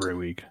other every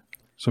week.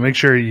 So make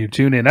sure you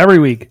tune in every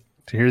week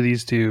to hear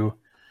these two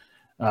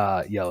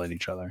yell at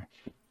each other.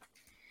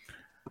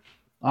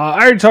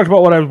 I already talked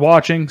about what I was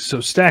watching. So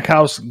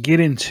Stackhouse, get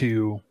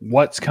into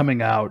what's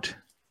coming out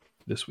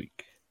this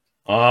week.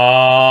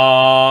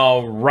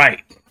 All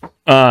right.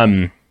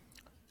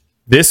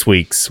 This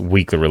week's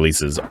weekly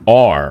releases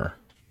are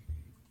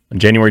on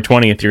January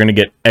 20th, you're going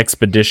to get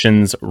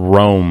Expeditions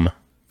Rome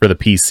for the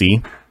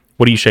PC.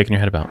 What are you shaking your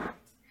head about?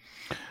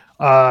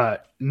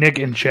 Nick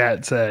in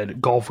chat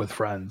said golf with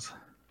friends.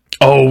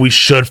 Oh, we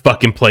should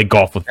fucking play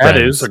golf with friends.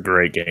 That is a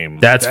great game.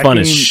 That's That fun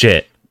as game-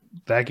 shit.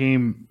 That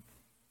game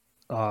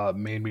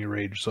made me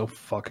rage so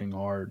fucking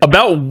hard.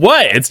 About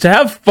what? It's to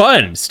have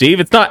fun, Steve.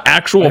 It's not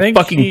actual I think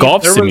fucking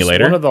golf there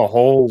simulator. was one of the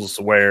holes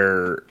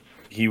where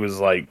he was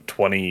like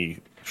 20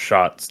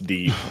 shots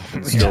deep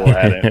and still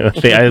had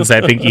it.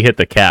 I think he hit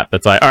the cap.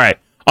 That's why. All right.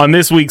 On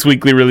this week's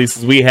weekly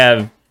releases, we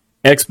have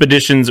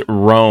Expeditions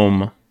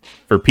Rome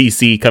for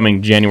PC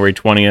coming January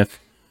 20th.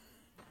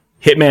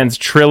 Hitman's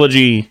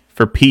Trilogy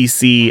for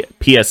PC,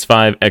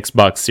 PS5,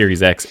 Xbox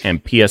Series X,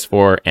 and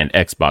PS4 and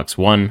Xbox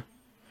One.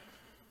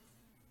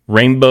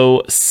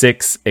 Rainbow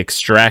Six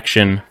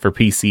Extraction for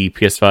PC,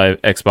 PS5,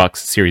 Xbox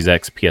Series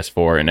X,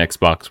 PS4, and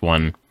Xbox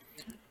One.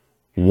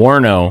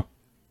 Warno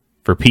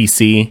for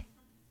PC.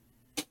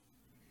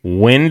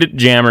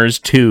 Windjammers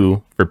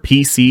 2 for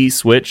PC,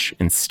 Switch,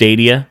 and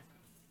Stadia.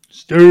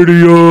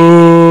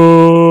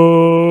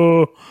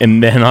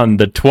 And then on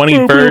the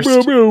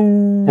 21st,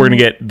 we're going to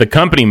get The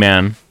Company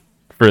Man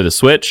for the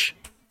Switch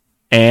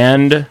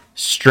and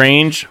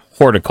Strange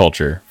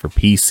Horticulture for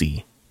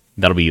PC.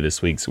 That'll be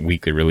this week's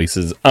weekly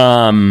releases.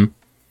 The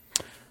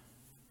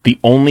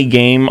only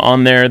game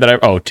on there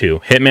that two.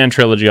 Hitman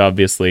Trilogy,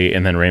 obviously,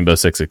 and then Rainbow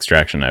Six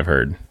Extraction I've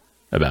heard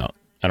about.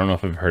 I don't know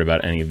if I've heard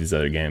about any of these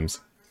other games.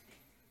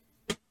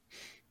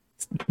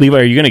 Levi,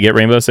 are you going to get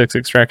Rainbow Six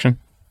Extraction?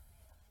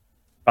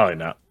 Probably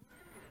not.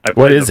 I What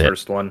played is the it?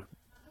 first one.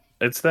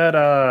 It's that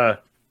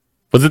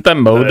Was it that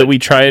mode that we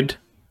tried?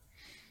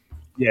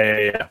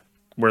 yeah.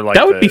 Where like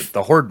That would be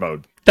the horde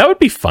mode. That would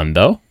be fun,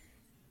 though.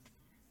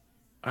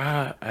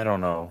 I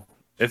don't know.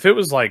 If it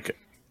was like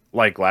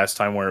last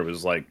time where it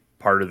was like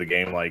part of the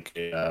game like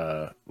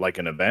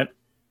an event,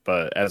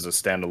 but as a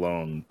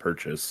standalone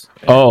purchase.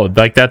 Oh,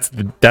 like that's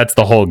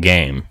the whole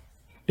game.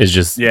 Is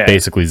just Yeah.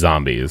 basically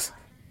zombies.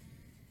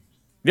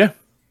 Yeah.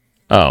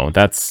 Oh,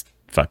 that's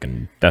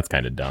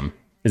kind of dumb.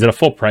 Is it a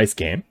full price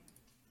game?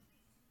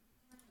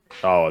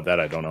 Oh, that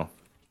I don't know.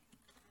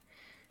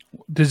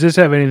 Does this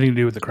have anything to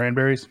do with the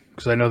Cranberries?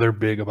 Because I know they're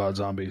big about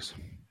zombies.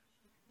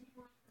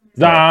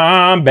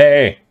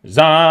 Zombie.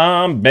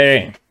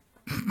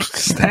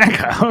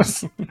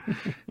 Stackhouse.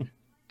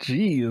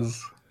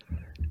 Jeez.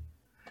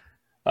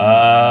 What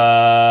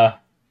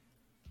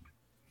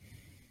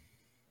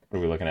are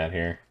we looking at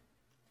here?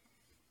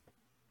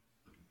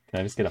 Can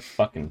I just get a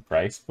fucking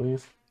price,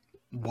 please?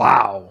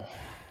 Wow.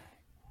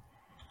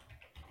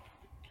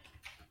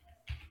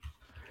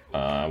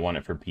 I want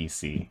it for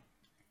PC.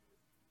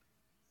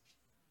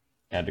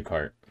 Add to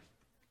cart.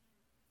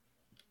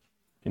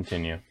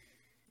 Continue.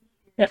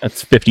 Yeah,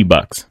 that's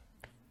 $50.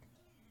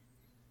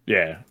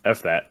 Yeah,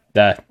 F that.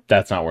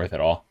 That's not worth it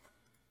all.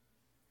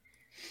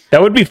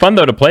 That would be fun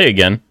though to play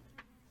again.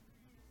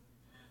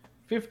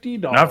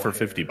 $50. Not for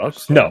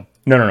 $50. No.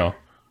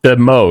 That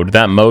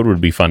mode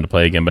would be fun to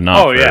play again, but not.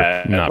 Oh for,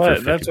 yeah, not but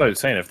for that's $50. what I was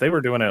saying. If they were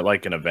doing it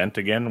like an event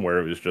again, where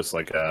it was just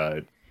like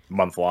a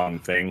month-long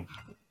thing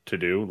to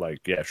do,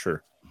 like yeah,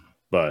 sure.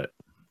 But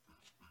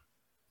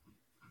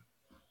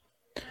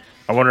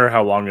I wonder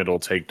how long it'll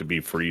take to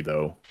be free,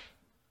 though.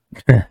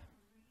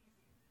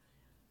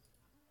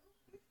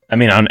 I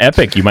mean, on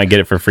Epic, you might get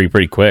it for free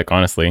pretty quick.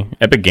 Honestly,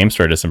 Epic Game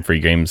Store does some free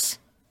games.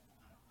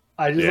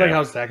 I just Yeah. like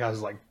how Stackhouse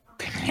is like.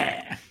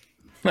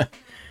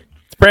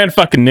 It's brand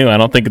fucking new. I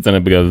don't think it's gonna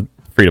go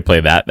free to play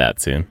that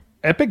soon.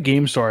 Epic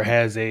Game Store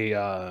has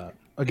a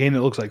game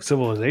that looks like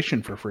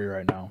Civilization for free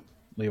right now.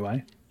 Levi,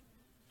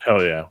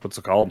 Hell yeah! What's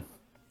it called?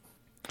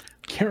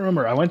 can't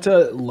remember. I went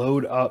to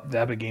load up the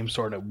Epic Game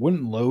Store and it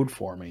wouldn't load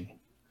for me.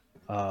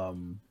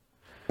 And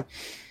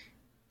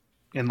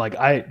like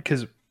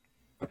because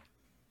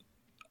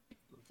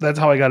that's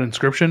how I got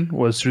Inscription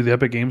was through the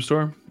Epic Game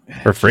Store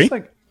For free? Just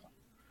like,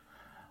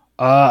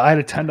 I had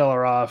a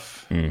 $10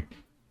 off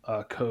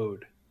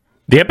code.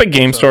 The Epic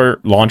Game Store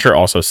launcher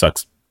also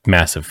sucks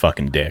massive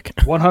fucking dick.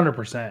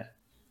 100%.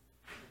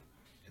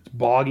 It's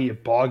boggy.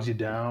 It bogs you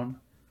down.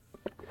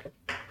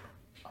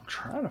 I'm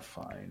trying to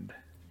find.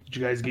 Did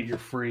you guys get your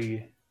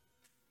free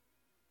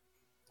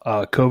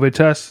COVID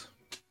tests?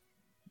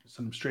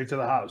 Send them straight to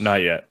the house.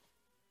 Not yet.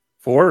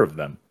 4 of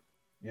them.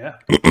 Yeah.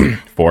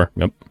 4.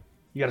 Yep.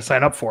 You got to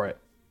sign up for it.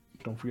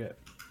 Don't forget.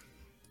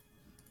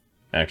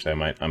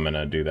 Actually, I'm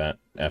gonna do that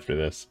after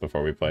this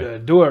before we play.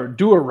 Do it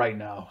right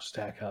now,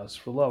 Stackhouse.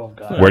 For the love of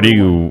God. What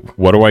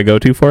do I go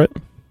to for it?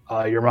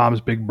 Your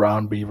mom's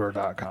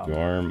bigbrownbeaver.com.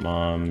 Your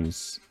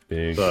mom's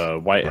big. The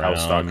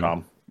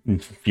whitehouse.com.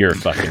 You're a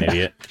fucking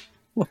idiot.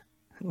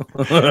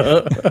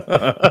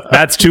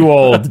 That's too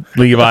old,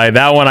 Levi.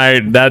 That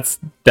one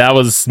that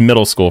was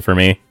middle school for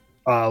me.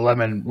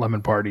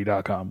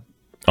 Lemonparty.com.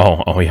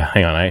 Oh yeah,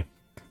 hang on.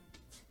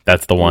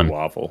 That's the one.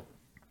 Waffle.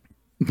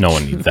 No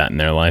one needs that in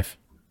their life.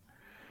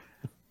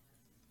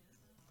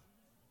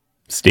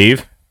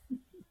 Steve,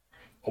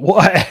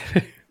 What?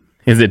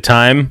 is it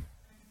time?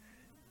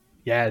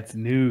 Yeah, it's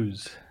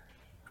news.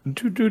 I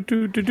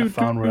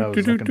Found what I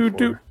was looking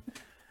for.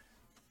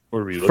 What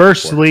were we looking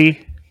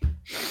Firstly,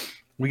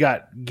 we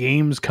got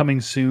games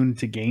coming soon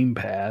to Game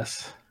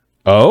Pass.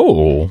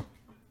 Oh,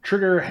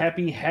 Trigger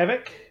Happy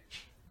Havoc,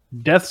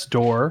 Death's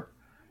Door,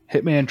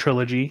 Hitman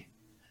Trilogy,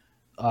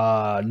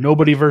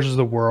 Nobody versus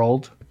the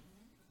World,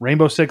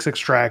 Rainbow Six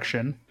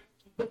Extraction.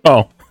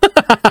 oh,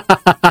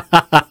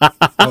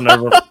 I'll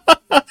never.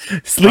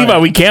 Levi,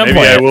 we can Maybe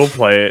play I it. will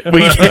play it. I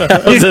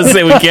was gonna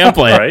say we can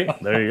play it.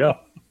 Right there, you go.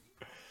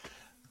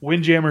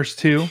 Windjammers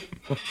 2.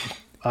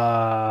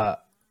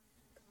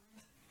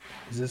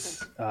 Is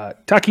this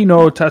Taki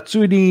no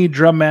Tatsuni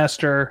Drum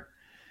Master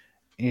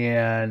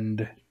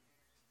and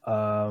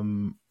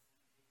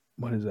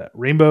what is that?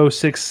 Rainbow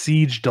Six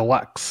Siege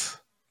Deluxe.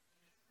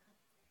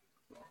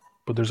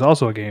 But there's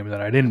also a game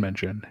that I didn't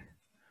mention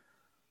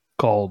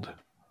called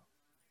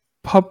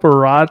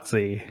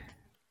Paparazzi.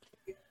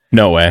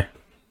 No way.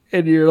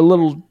 And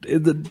you're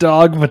it's a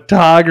dog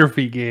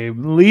photography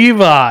game.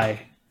 Levi,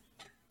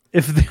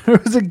 if there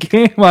was a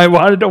game I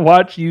wanted to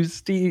watch you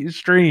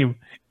stream,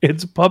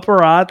 it's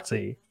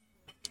Paparazzi.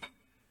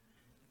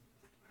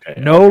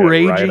 Okay, No I'll get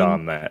raging. Right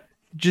on that.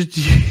 Just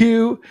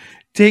you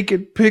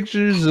taking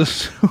pictures of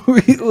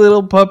sweet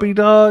little puppy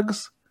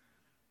dogs.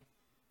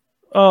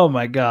 Oh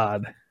my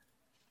god.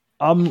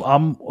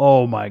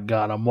 Oh my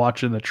god, I'm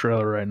watching the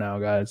trailer right now,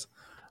 guys.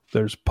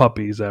 There's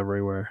puppies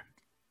everywhere.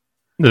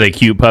 Are they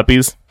cute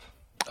puppies?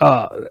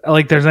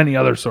 Like there's any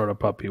other sort of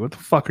puppy. What the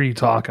fuck are you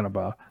talking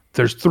about?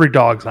 There's 3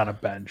 dogs on a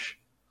bench.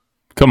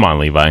 Come on,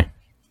 Levi.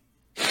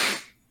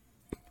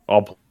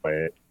 I'll play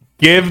it.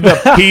 Give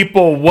the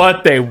people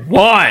what they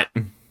want.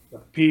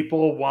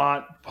 People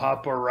want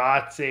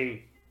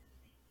paparazzi.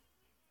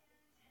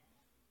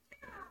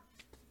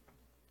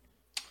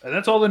 And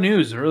that's all the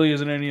news. There really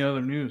isn't any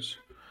other news.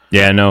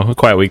 Yeah, no, a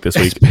quiet week this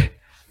week.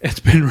 It's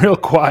been real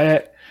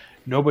quiet.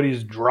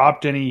 Nobody's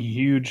dropped any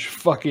huge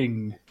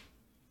fucking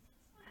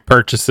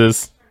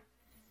Purchases.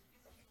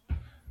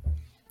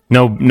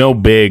 No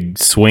big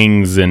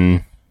swings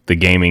in the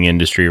gaming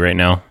industry right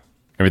now.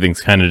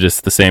 Everything's kind of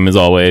just the same as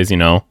always, you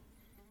know.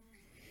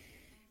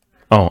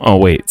 Oh,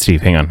 wait,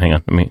 Steve, hang on.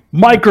 Let me.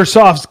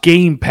 Microsoft's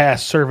Game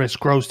Pass service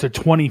grows to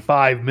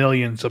 25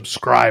 million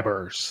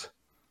subscribers.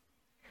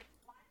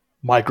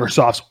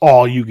 Microsoft's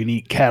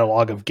all-you-can-eat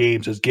catalog of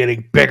games is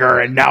getting bigger,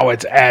 and now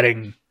it's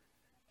adding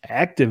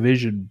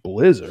Activision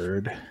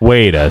Blizzard.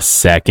 Wait a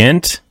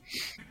second.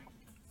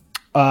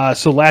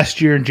 So last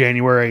year in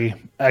January,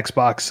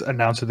 Xbox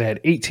announced that they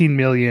had 18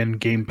 million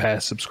Game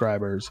Pass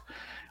subscribers.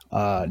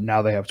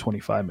 Now they have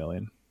 25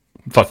 million.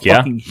 Fuck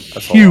yeah.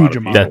 Huge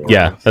amount.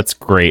 That's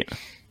great.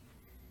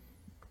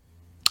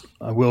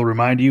 I will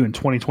remind you, in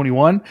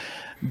 2021,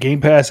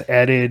 Game Pass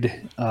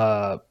added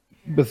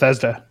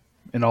Bethesda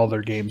in all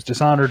their games.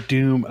 Dishonored,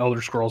 Doom,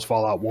 Elder Scrolls,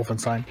 Fallout,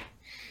 Wolfenstein.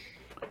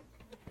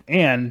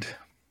 And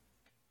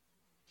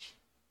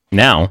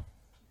now,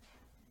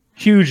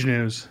 huge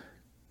news.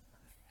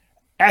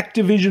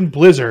 Activision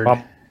Blizzard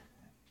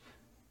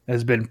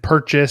has been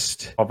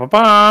purchased.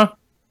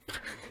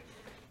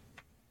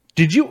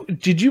 Did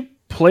you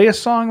play a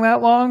song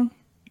that long?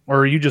 Or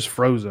are you just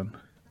frozen?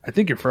 I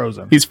think you're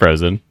frozen. He's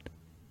frozen.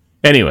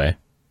 Anyway.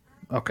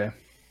 Okay.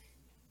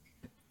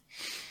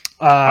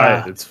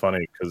 It's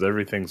funny because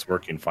everything's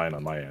working fine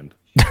on my end.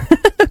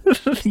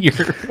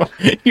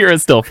 You're a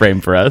still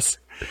frame for us.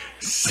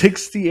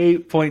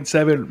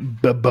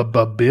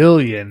 $68.7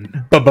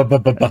 billion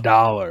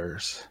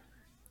dollars.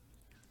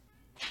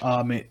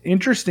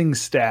 Interesting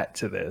stat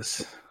to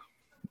this.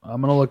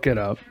 I'm gonna look it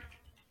up.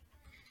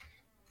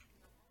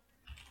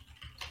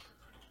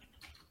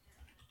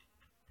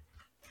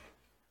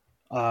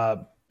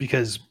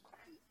 Because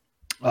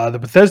the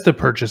Bethesda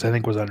purchase, I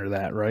think, was under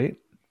that, right?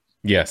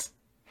 Yes.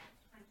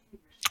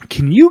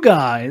 Can you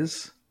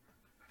guys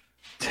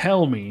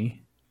tell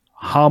me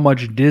how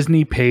much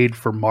Disney paid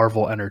for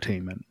Marvel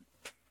Entertainment?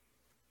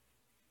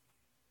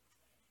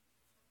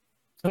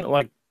 Isn't it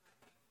like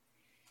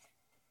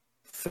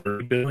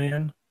 30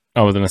 billion?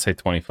 I was going to say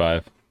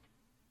 25.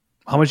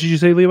 How much did you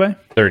say, Levi?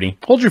 30.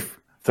 Hold your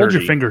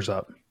fingers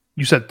up.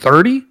 You said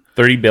 30?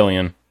 30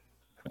 billion.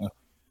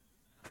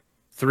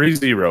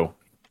 30.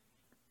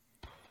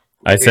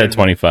 I said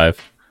 25.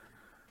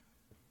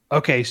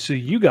 Okay, so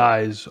you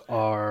guys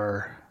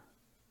are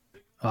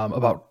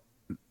about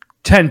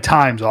 10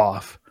 times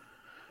off.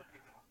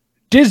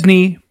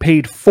 Disney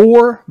paid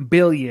 $4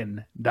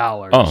 billion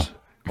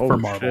for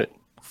Marvel. Shit.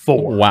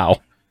 4. Wow.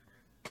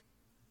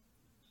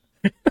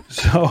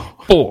 So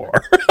 4.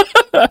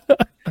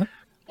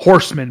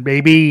 Horseman,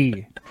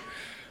 baby.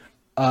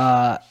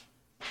 And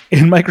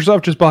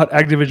Microsoft just bought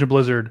Activision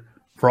Blizzard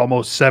for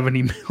almost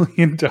 $70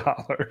 million.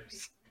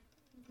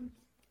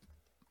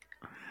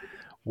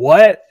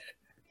 What?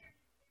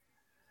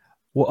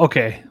 Well,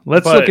 okay,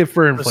 let's look at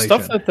for inflation. The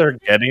stuff that they're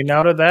getting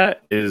out of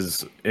that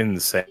is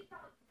insane.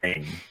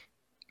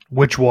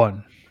 Which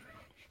one?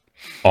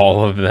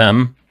 All of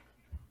them.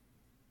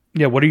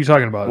 Yeah, what are you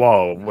talking about?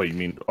 Whoa, what you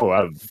mean? Oh,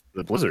 out of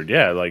the Blizzard,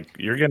 yeah. Like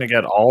you're gonna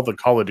get all the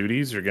Call of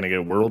Duties. You're gonna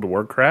get World of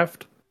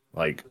Warcraft.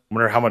 Like, I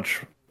wonder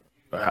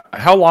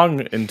how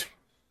long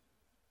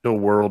until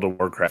World of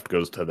Warcraft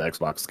goes to the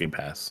Xbox Game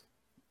Pass?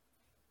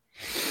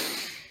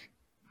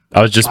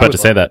 I was just about to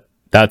say that.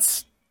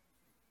 That's,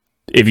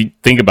 if you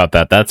think about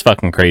that, that's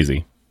fucking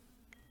crazy.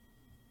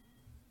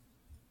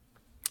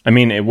 I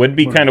mean, it would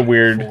be kind of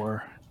weird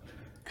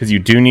because you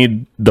do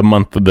need the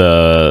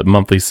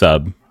monthly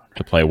sub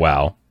to play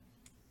WoW.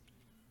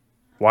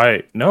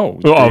 Why? No.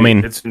 Well, I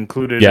mean, it's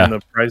included in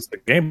the price of the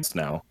games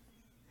now.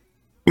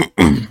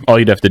 All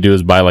you'd have to do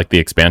is buy like the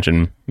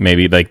expansion.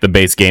 Maybe like the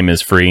base game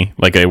is free,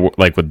 like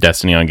with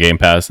Destiny on Game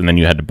Pass, and then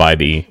you had to buy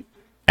the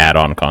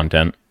add-on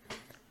content.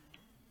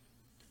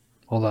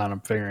 Hold on, I'm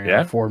figuring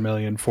out 4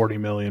 million, 40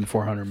 million,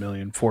 400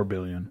 million, 4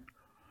 billion.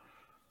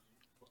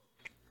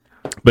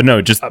 But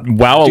no, just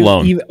WoW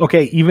alone.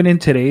 Even in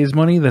today's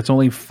money, that's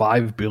only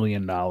 $5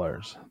 billion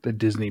that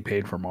Disney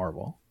paid for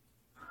Marvel.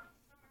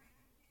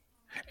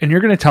 And you're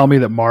going to tell me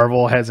that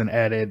Marvel hasn't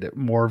added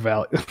more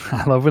value.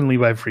 I love when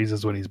Levi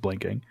freezes when he's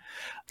blinking.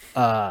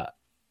 Like,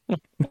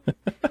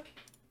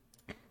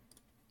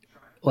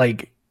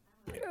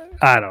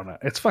 I don't know.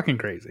 It's fucking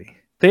crazy.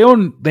 They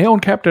own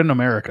Captain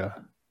America.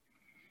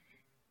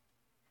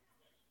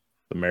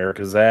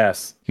 America's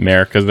ass.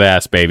 America's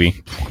ass, baby.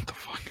 What the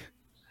fuck?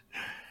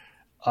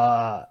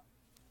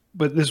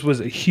 But this was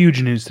a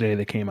huge news today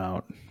that came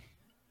out.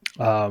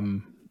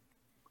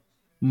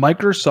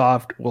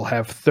 Microsoft will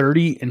have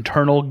 30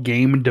 internal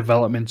game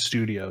development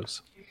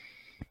studios.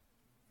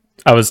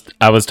 I was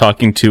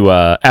talking to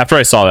after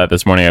I saw that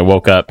this morning. I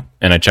woke up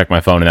and I checked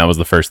my phone, and that was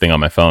the first thing on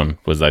my phone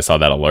was I saw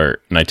that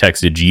alert, and I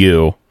texted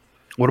you.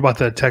 What about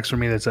the text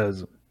from me that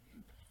says,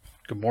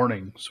 "Good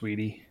morning,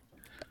 sweetie"?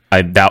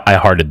 I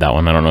hearted that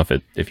one. I don't know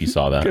if you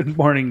saw that. Good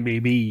morning,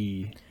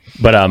 baby.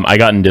 But I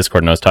got in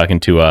Discord and I was talking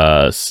to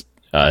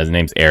his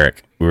name's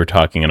Eric. We were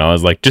talking and I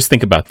was like, just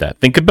think about that.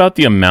 Think about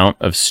the amount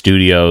of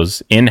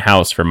studios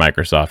in-house for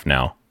Microsoft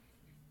now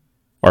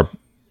are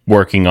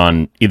working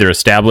on either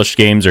established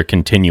games or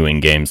continuing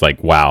games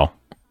like WoW.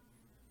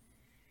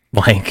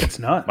 Like, it's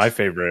nuts. My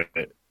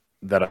favorite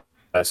that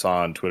I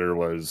saw on Twitter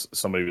was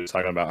somebody was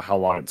talking about how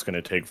long it's going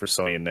to take for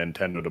Sony and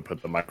Nintendo to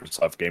put the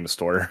Microsoft Game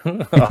Store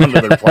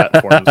onto their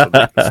platform so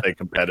they can stay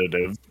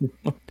competitive.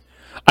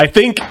 I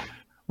think.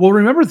 Well,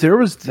 remember there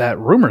was that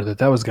rumor that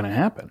was going to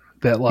happen.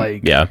 That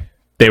yeah,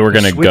 they were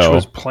going to go.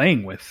 Was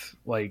playing with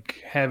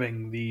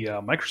having the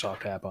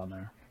Microsoft app on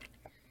there.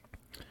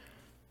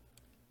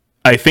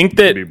 I think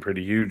that would be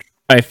pretty huge.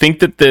 I think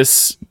that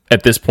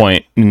at this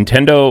point,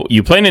 Nintendo,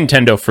 you play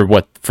Nintendo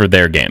for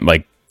their game.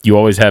 Like you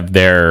always have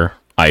their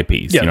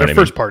IPs. Yeah, you know their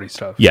first party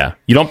stuff. Yeah,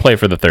 you don't play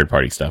for the third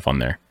party stuff on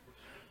there.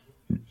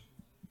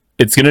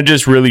 It's gonna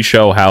just really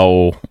show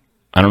how,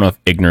 I don't know if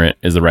ignorant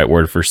is the right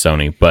word for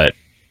Sony, but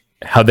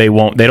how they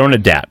don't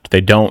adapt.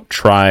 They don't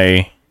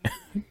try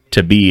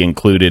to be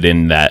included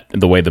in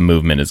the way the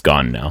movement is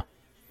gone now.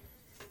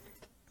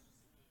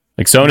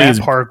 Like Sony's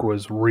Matt Park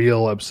was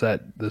real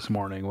upset this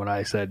morning when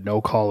I said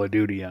no Call of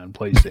Duty on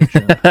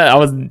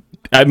PlayStation.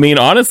 I mean,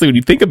 honestly, when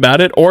you think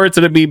about it, or it's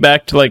going to be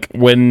back to like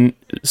when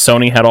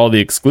Sony had all the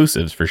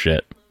exclusives for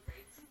shit.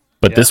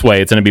 But this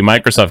way, it's going to be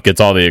Microsoft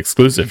gets all the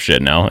exclusive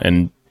shit now,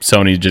 and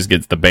Sony just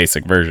gets the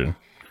basic version.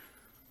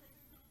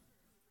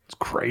 It's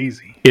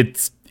crazy.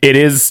 It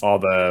is. All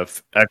the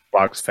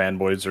Xbox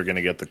fanboys are going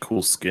to get the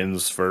cool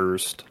skins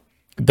first.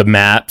 The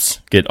maps,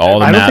 get all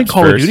the maps. I don't think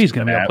Call first. of Duty is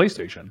going to be on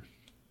PlayStation.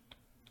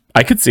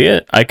 I could see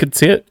it.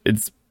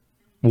 It's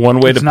one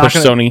way to push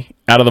Sony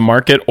out of the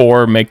market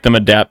or make them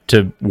adapt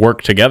to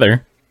work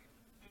together.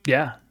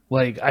 Yeah.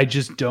 I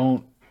just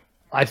don't.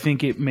 I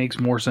think it makes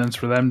more sense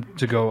for them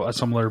to go a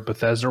similar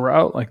Bethesda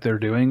route like they're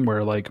doing where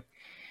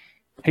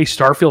hey,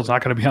 Starfield's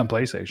not going to be on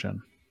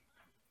PlayStation.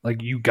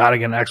 You got to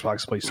get an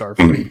Xbox to play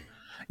Starfield.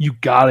 You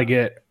got to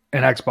get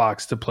an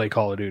Xbox to play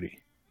Call of Duty.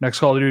 Next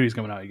Call of Duty is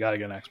coming out. You got to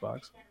get an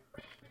Xbox.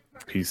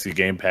 PC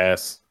Game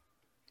Pass.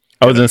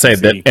 I was going to say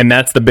that, and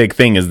that's the big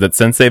thing is that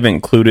since they've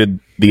included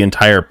the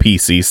entire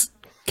PC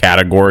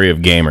category of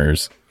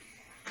gamers,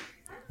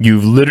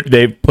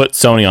 they've put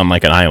Sony on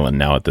an island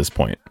now at this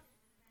point,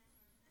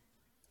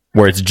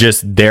 where it's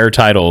just their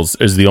titles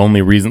is the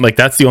only reason.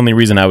 That's the only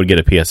reason I would get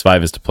a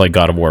PS5 is to play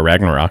God of War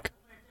Ragnarok.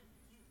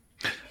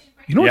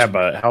 Yeah,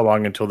 but how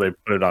long until they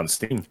put it on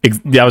Steam?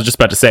 I was just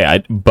about to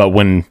say, but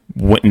when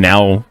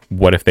now,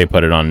 what if they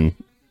put it on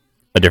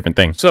a different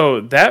thing?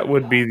 So that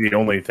would be the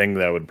only thing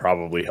that would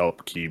probably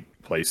help keep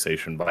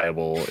PlayStation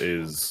viable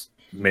is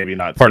maybe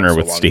not partner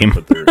with Steam,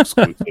 put their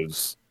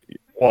exclusives.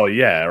 Well,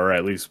 yeah, or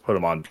at least put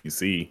them on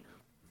PC.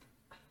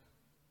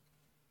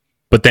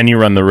 But then you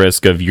run the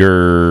risk of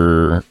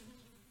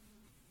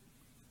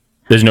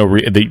there's no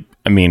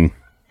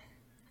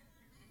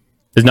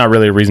there's not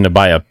really a reason to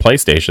buy a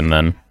PlayStation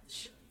then.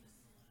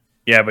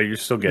 Yeah, but you're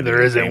still getting.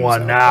 There isn't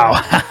one now.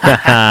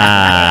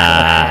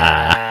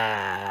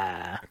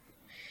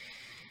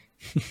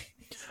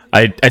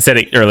 I said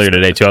it earlier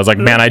today too. I was like,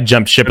 man, I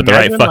jumped ship at the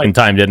right fucking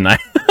time, didn't I?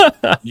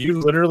 You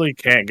literally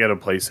can't get a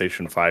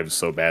PlayStation 5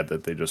 so bad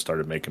that they just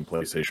started making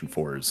PlayStation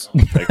 4s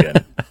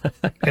again.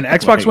 And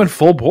Xbox went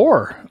full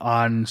bore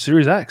on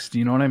Series X. Do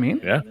you know what I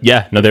mean? Yeah.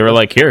 Yeah. No, they were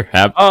like, here,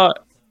 have.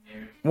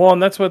 Well,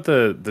 and that's what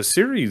the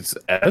Series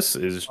S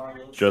is,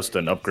 just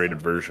an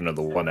upgraded version of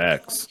the One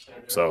X.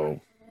 So,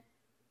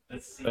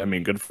 I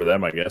mean, good for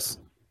them, I guess.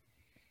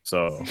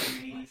 So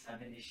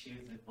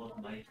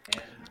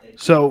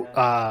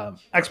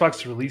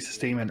Xbox released a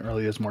statement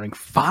early this morning,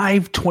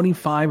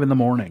 5:25 in the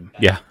morning.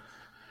 Yeah.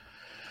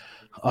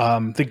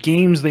 The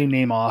games they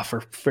name off are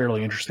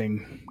fairly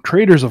interesting.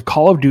 Creators of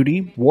Call of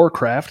Duty,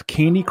 Warcraft,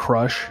 Candy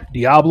Crush,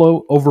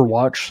 Diablo,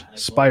 Overwatch,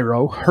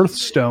 Spyro,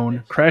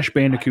 Hearthstone, Crash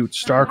Bandicoot,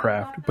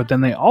 StarCraft. But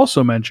then they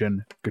also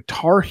mention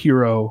Guitar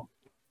Hero.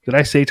 Did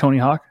I say Tony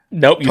Hawk?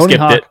 Nope, you Tony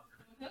skipped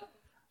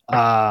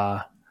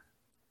Hawk.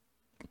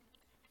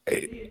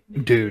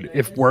 Dude,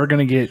 if we're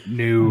gonna get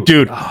new,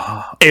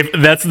 if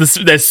that's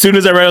as soon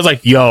as I read, I was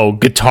like, "Yo,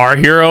 Guitar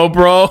Hero,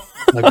 bro!"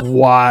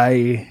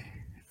 Why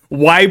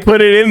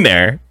put it in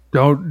there?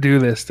 Don't do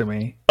this to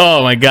me.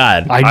 Oh my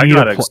god, I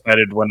got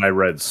excited when I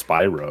read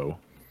Spyro.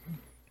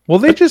 Well,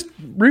 they just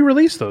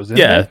re-released those. Didn't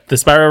they? The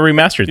Spyro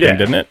remastered thing,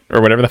 didn't it,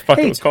 or whatever the fuck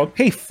it was called?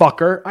 Hey,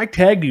 fucker! I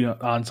tagged you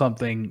on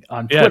something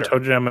on Twitter. Yeah, Toe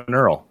Jam and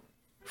Earl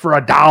for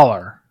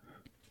 $1.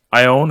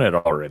 I own it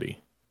already.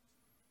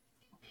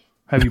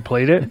 Have you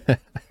played it?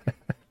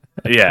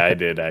 Yeah, I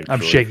did, actually.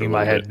 I'm shaking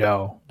my head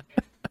no.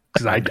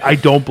 Because I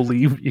don't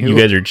believe you. You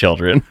guys are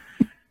children.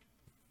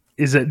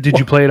 Did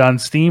you play it on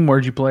Steam?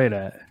 Where'd you play it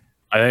at?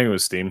 I think it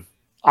was Steam.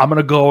 I'm going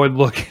to go and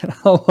look at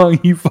how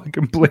long you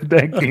fucking played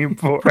that game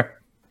for.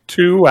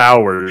 2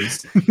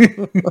 hours.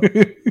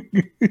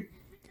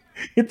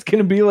 It's going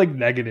to be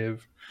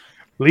negative.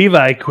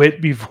 Levi quit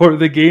before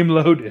the game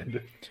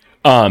loaded.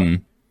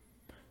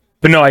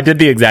 But no, I did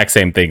the exact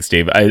same thing,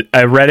 Steve.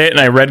 I read it and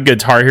I read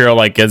Guitar Hero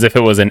as if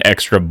it was an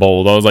extra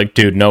bold. I was like,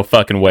 dude, no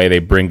fucking way they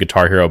bring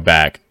Guitar Hero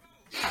back.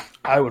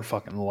 I would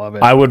fucking love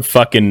it. I would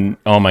fucking,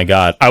 oh my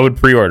god, I would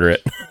pre-order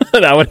it.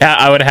 I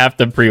would have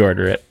to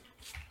pre-order it.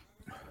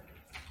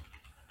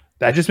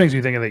 That just makes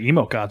me think of the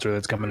emo concert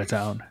that's coming to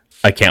town.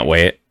 I can't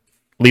wait.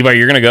 Levi,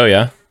 you're gonna go,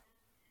 yeah?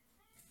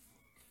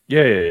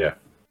 Yeah.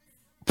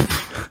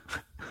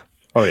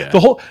 Oh yeah.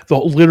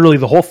 Literally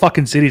the whole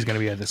fucking city is going to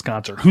be at this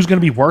concert. Who's going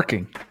to be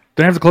working?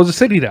 They have to close the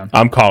city down.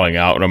 I'm calling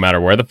out no matter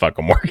where the fuck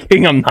I'm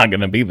working. I'm not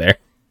going to be there.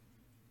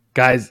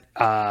 Guys,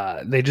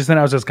 they just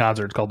announced this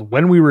concert. It's called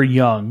When We Were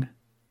Young.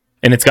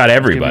 And it's got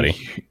everybody.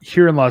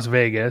 Here in Las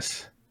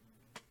Vegas.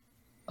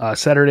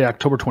 Saturday,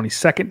 October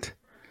 22nd.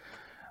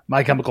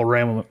 My Chemical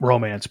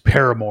Romance,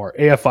 Paramore,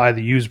 AFI,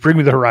 The Used, Bring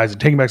Me the Horizon,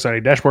 Taking Back Sunday,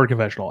 Dashboard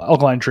Confessional,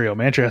 Alkaline Trio,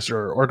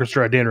 Manchester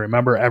Orchestra, Dan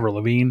Remember, Avril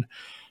Lavigne,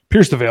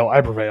 Pierce the Veil,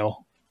 I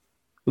Prevail.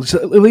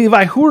 So,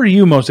 Levi, who are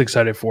you most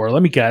excited for?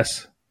 Let me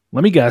guess.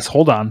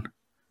 Hold on.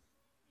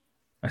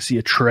 I see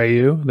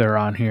Atreyu. They're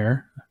on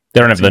here. They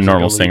don't have the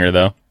normal singer,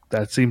 though.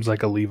 That seems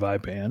like a Levi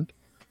band.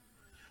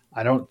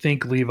 I don't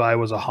think Levi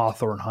was a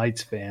Hawthorne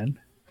Heights fan.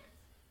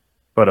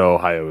 But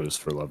Ohio is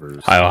for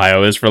lovers.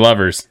 Ohio is for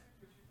lovers.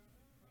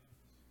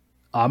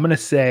 I'm going to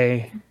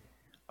say,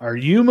 are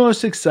you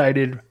most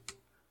excited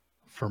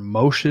for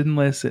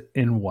Motionless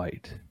in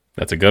White?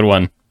 That's a good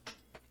one.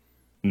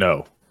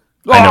 No.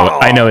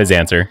 I know his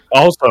answer.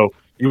 Also,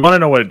 you want to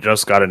know what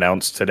just got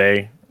announced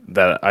today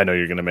that I know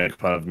you're going to make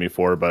fun of me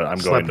for, but I'm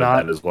going to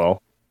that as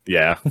well.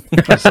 Yeah.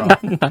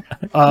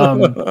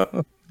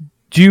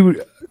 Do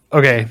you...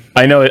 Okay.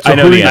 I know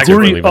the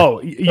answer.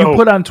 You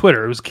put on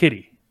Twitter. It was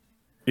Kitty.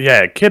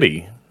 Yeah,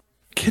 Kitty.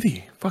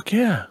 Fuck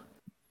yeah.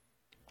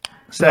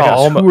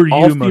 Stackhouse, who are you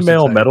all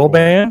female metal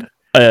band?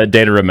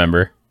 Day to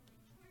Remember.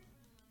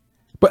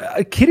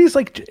 But Kitty's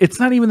like, it's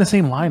not even the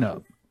same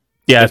lineup.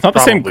 Yeah, it's not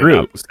the same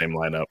group. The same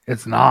lineup.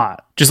 It's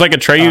not. Just like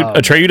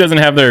Atreyu doesn't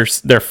have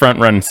their front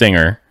run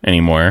singer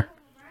anymore.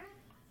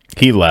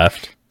 He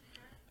left.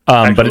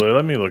 Actually,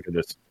 let me look at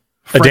this.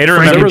 A Day to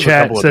Remember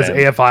chat says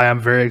AFI. I'm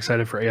very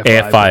excited for AFI.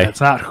 AFI.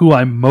 That's not who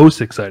I'm most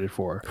excited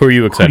for. Who are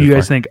you excited for? Who do you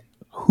guys think?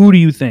 Who do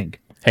you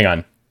think? Hang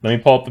on. Let me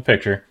pull up the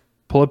picture.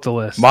 Pull up the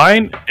list.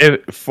 Mine,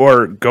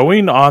 for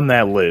going on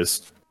that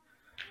list,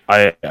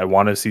 I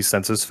want to see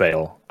Census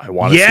Fail. I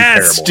want to see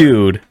Paramore.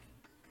 Dude.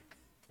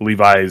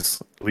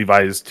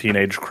 Levi's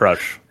Teenage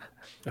Crush.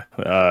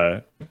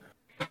 And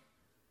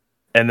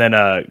then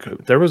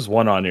there was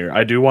one on here.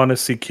 I do want to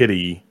see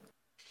Kitty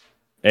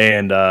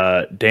and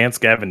Dance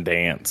Gavin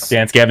Dance.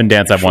 Dance Gavin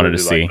Dance I've wanted to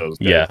see.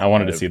 Yeah, I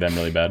wanted to see them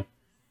really bad.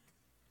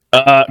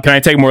 Can I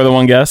take more than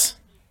one guess?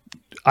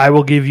 I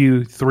will give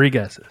you 3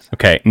 guesses.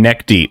 Okay,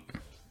 Neck Deep.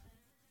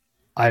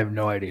 I have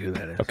no idea who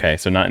that is. Okay,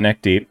 so not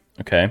Neck Deep.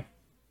 Okay.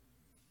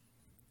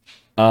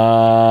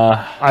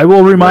 I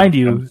will remind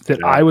you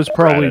that I was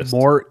probably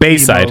more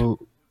Bayside. emo.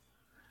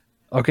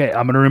 Okay,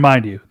 I'm going to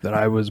remind you that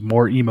I was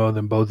more emo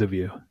than both of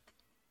you.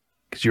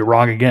 Because you're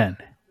wrong again.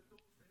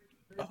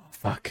 Oh,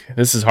 fuck.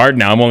 This is hard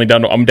now.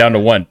 I'm down to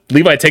 1.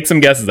 Levi, take some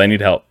guesses. I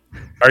need help.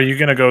 Are you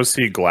going to go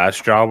see Glass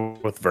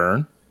Job with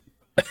Vern?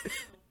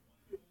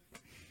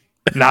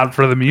 Not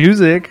for the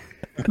music.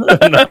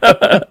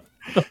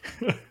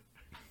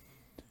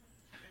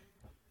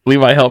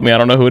 Levi, help me. I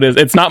don't know who it is.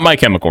 It's not My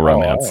Chemical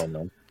Romance. I don't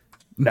know.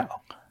 No.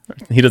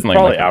 He doesn't like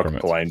probably My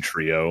Chemical Alkaline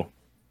Trio.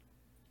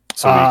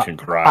 So we can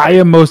cry. I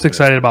am most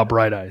excited about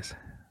Bright Eyes.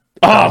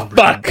 Oh,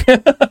 fuck.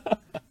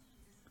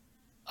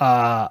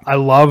 I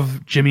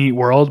love Jimmy Eat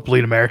World,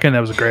 Bleed American.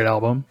 That was a great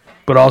album.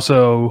 But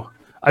also,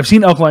 I've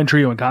seen Alkaline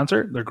Trio in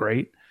concert. They're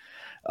great.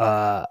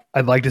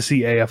 I'd like to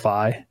see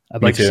AFI.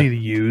 I'd like to see The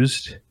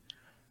Used.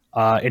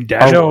 And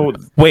Dashboard.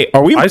 Wait,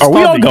 are we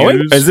all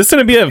going? Is this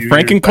going to be a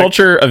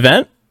Frankenculture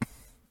event?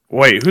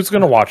 Wait, who's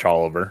going to watch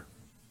Oliver?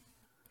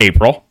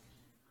 April.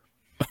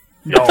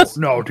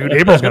 No, dude.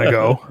 April's going to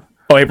go.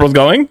 Oh, April's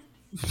going?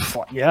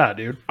 Yeah,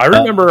 dude. I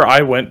remember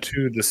I went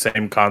to the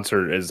same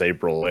concert as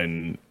April,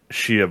 and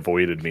she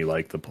avoided me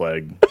like the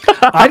plague.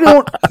 I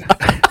don't...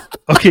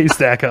 Okay,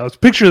 Stackhouse.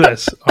 Picture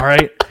this, all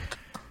right?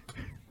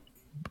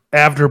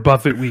 After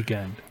Buffett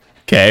weekend.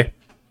 Okay.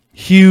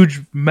 Huge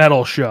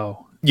metal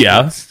show.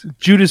 Yeah. It's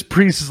Judas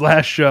Priest's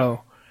last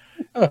show.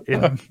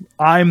 And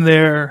I'm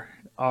there.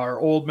 Our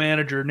old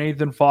manager,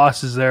 Nathan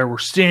Foss, is there. We're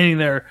standing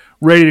there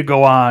ready to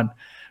go on.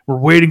 We're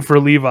waiting for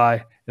Levi.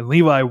 And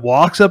Levi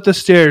walks up the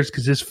stairs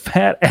because his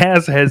fat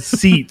ass has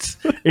seats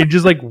and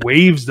just like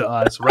waves to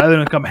us rather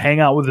than come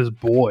hang out with his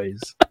boys.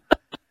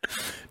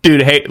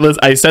 Dude, hey, listen,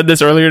 I said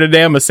this earlier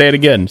today. I'm going to say it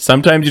again.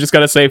 Sometimes you just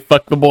got to say,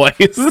 fuck the boys.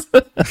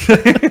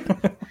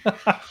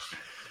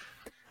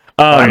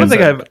 I don't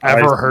think I've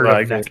ever heard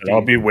of that.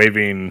 I'll be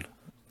waving.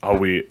 I'll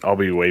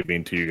be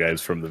waving to you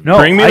guys from the. No,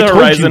 Bring me the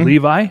Horizon,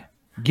 Levi.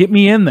 Get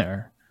me in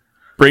there.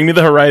 Bring Me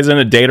the Horizon,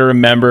 A Day to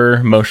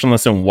Remember,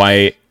 Motionless in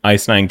White,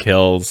 Ice Nine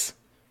Kills,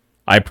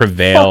 I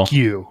Prevail. Fuck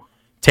you.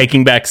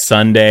 Taking Back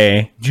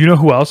Sunday. Do you know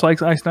who else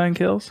likes Ice Nine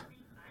Kills?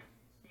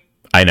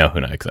 I know who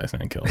likes Ice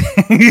Nine Kills.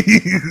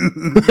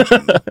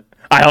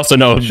 I also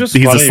know he's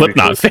a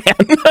Slipknot fan.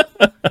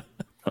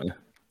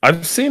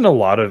 I've seen a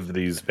lot of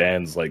these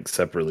bands like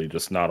separately,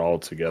 just not all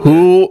together.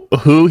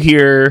 Who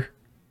here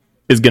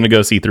is going to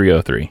go see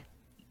 303?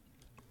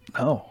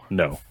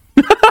 No.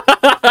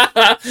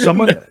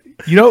 Someone,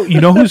 you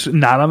know who's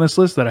not on this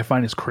list that I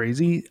find is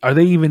crazy? Are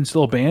they even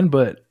still a band?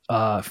 But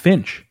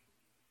Finch.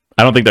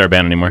 I don't think they're a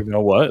band anymore. You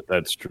know what?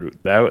 That's true.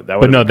 That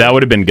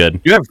would have been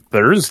good. You have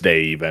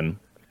Thursday even.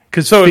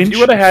 Because So if you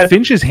would've had-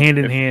 Finch is hand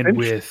in if hand Finch-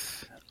 with.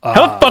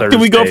 How the fuck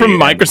did we go from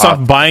Thursday and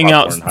Microsoft buying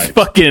out Popcorn Heights.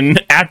 fucking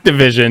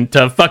Activision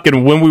to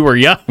fucking when we were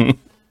young?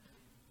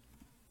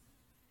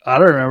 I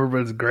don't remember,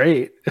 but it's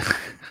great.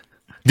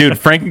 Dude,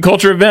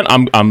 Frankenculture event,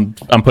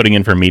 I'm putting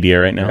in for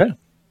media right now.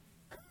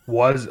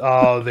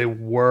 Yeah.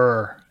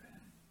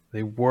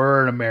 They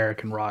were an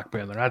American rock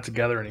band. They're not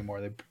together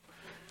anymore.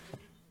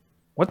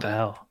 What the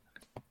hell?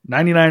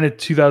 99 to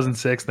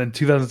 2006, then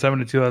 2007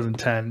 to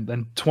 2010,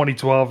 then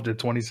 2012 to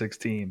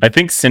 2016. I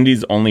think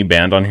Cindy's only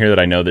band on here that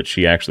I know that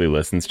she actually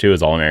listens to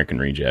is All American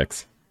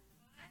Rejects.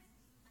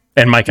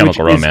 And My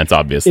Chemical Which is- Romance,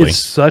 obviously. It's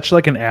such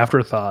like an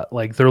afterthought.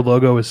 Like their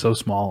logo is so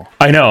small.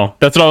 I know.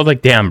 That's what I was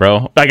like, damn,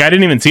 bro. Like, I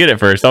didn't even see it at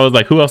first. I was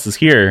like, who else is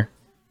here?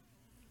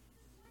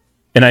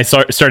 And I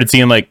started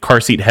seeing like car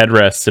seat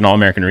headrests and All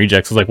American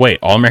Rejects. I was like, wait,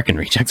 All American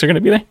Rejects are going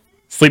to be there?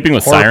 Sleeping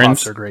with Horror Sirens?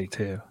 Pops are great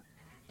too.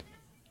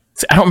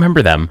 See, I don't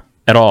remember them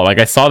at all. Like,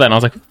 I saw that and I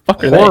was like, what the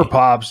fuck are Horror they?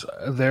 Pops,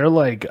 they're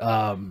like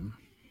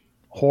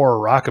horror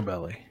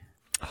rockabilly.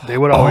 They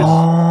would always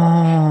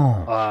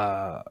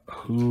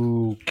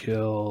who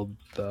killed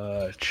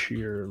the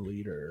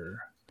cheerleader?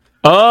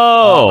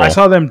 Oh! I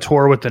saw them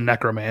tour with the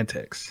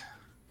Necromantics.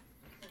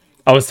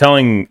 I was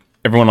telling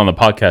everyone on the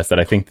podcast that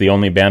I think the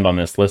only band on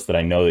this list that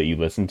I know that you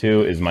listen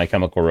to is My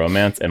Chemical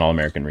Romance and All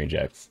American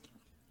Rejects.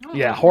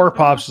 Yeah, Horror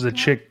Pops is a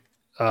chick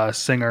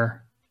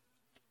singer,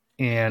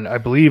 and I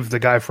believe the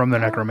guy from the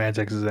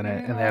Necromantics is in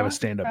it, and they have a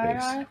stand-up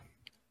bass.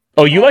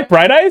 Oh, you like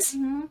Bright Eyes?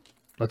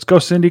 Let's go,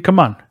 Cindy. Come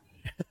on.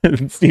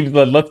 Steve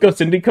said, let's go,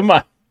 Cindy. Come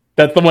on.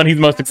 That's the one he's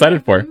most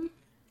excited for.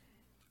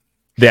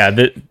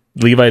 Yeah,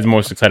 Levi is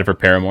most excited for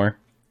Paramore.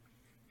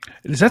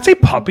 Does that say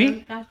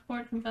puppy?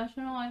 Dashboard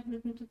confessional. I've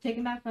been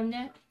taken back from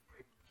that.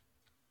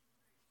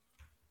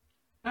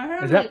 I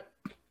heard Is that- like,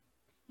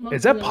 most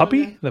Is of that them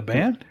Puppy are- the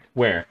band?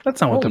 Where? That's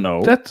not what Oh,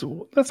 no. that's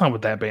not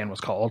what that band was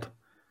called.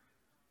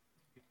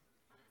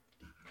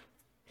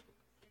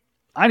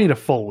 I need a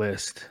full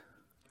list.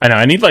 I know.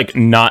 I need like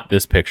not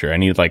this picture. I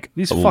need like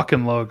These a-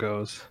 fucking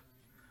logos.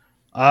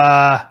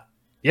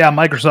 Yeah,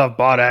 Microsoft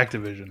bought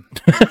Activision.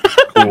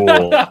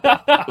 Cool.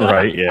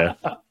 Right, yeah.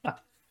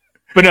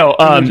 But no,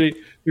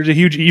 There's a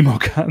huge emo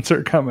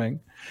concert coming.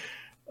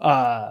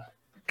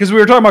 Because we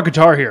were talking about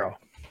Guitar Hero.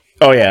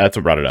 oh yeah, that's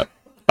what brought it up.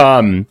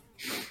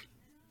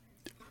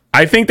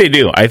 I think they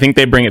do. I think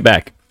they bring it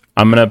back.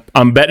 I'm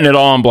betting it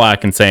all on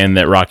black and saying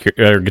that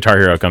Guitar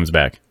Hero comes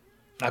back.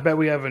 I bet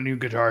we have a new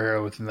Guitar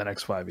Hero within the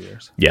next 5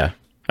 years. Yeah,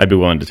 I'd be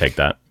willing to take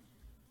that.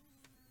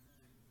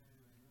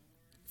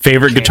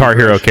 Favorite Guitar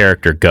Hero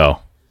character? Go.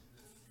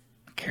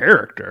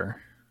 Character?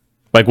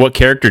 Like, what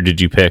character did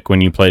you pick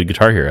when you played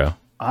Guitar Hero?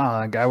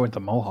 That guy with the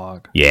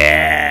mohawk.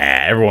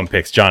 Yeah, everyone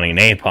picks Johnny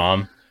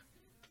Napalm.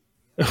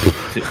 I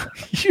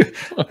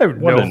have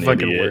What no an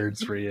fucking idiot.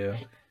 words for you.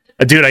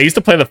 Dude, I used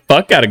to play the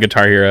fuck out of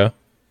Guitar Hero.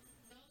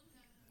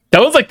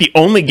 That was like the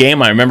only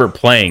game I remember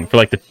playing for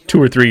like the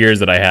 2 or 3 years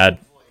that I had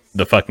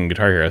the fucking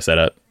Guitar Hero set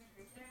up.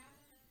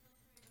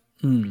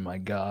 Oh my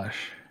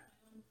gosh.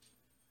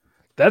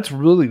 That's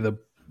really the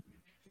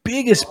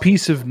biggest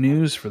piece of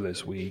news for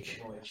this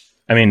week.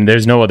 I mean,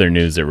 there's no other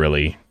news that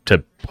really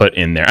to put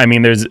in there. I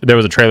mean, there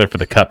was a trailer for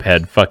the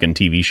Cuphead fucking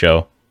TV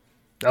show.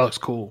 That looks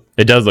cool.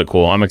 It does look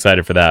cool. I'm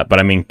excited for that. But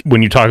I mean,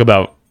 when you talk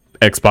about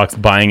Xbox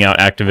buying out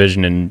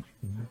Activision and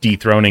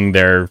dethroning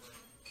their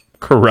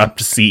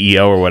corrupt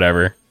CEO or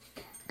whatever.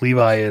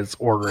 Levi is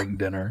ordering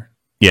dinner.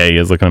 Yeah, he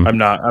is looking.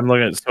 I'm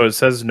looking at, so it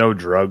says no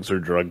drugs or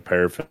drug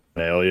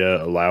paraphernalia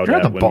allowed You're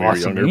not at the when we were boss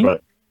of younger, me.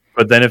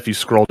 but then if you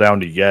scroll down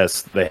to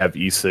yes, they have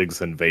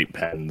e-cigs and vape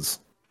pens.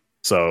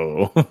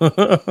 So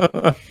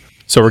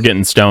So we're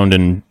getting stoned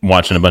and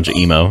watching a bunch of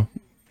emo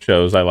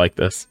shows. I like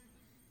this.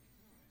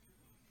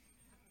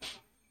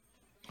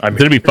 I'm It's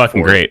gonna be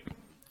fucking for it. great.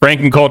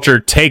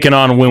 Frankenculture taking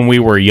on When We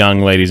Were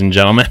Young, ladies and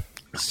gentlemen.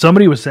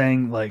 Somebody was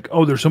saying, like,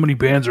 oh, there's so many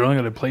bands that are only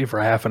going to play for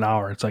half an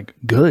hour. It's like,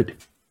 good.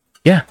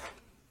 Yeah.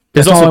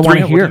 There's That's all also I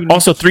wanna three, hear.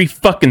 also 3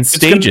 fucking gonna be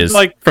stages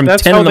like- from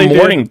that's 10 how in the they did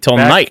morning till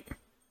back- night.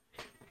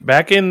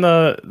 Back in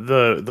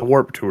the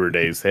Warp Tour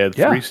days, they had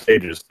Yeah. 3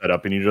 stages set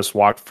up, and you just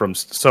walked from.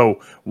 So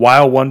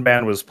while one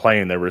band was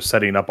playing, they were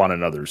setting up on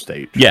another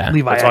stage. Yeah.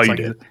 Levi That's acts, all you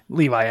like did.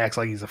 Levi acts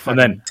like he's a fucking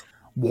then-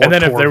 Warped and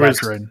then if Tour there was-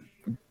 veteran.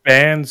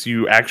 Bands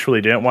you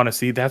actually didn't want to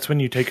see, that's when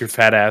you take your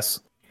fat ass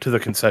to the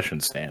concession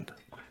stand.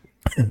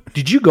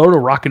 Did you go to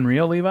Rock and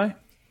Rio, Levi?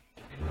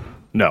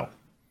 No,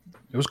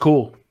 It was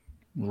cool.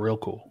 Real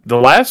cool. the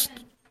last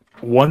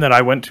one that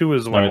I went to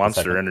was when Wait a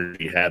Monster second.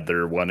 Energy had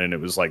their one, and it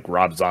was like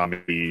Rob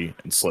Zombie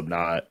and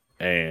Slipknot,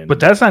 and But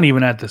that's not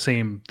even at the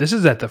same. This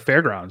is at the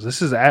fairgrounds.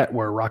 This is at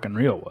where Rock and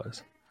Rio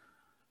was.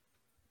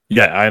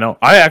 yeah, I know.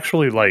 I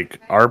actually like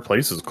our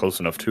place is close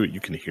enough to it.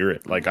 You can hear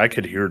it. Like I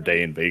could hear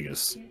Day in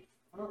Vegas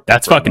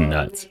That's fucking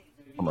nuts.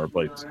 from our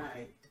place.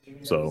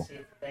 So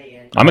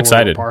I'm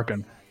excited.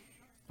 Parking.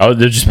 I was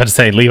just about to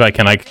say, Levi,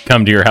 can I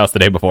come to your house the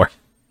day before?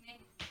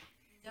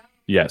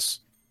 yes,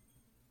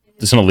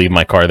 Just gonna leave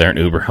my car there and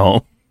Uber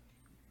home.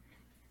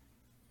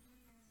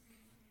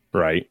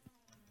 right.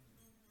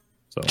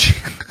 So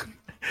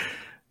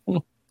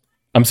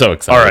I'm so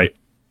excited. all right.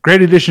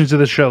 Great additions to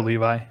the show,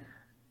 Levi.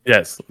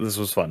 Yes, this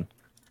was fun.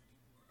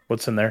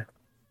 What's in there?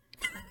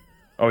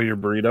 Oh, your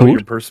burrito, Food?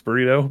 your purse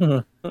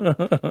burrito.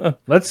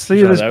 Let's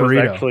see Yeah, this that was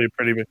burrito. actually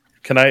pretty big.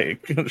 Can I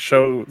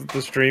show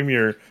the stream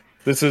your?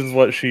 This is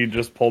what she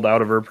just pulled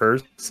out of her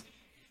purse.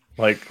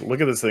 Like,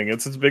 look at this thing.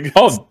 It's as big as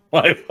Oh.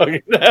 my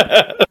fucking.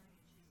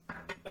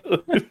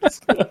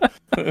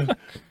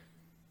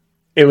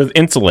 It was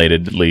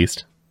insulated, at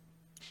least.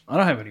 I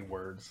don't have any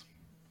words.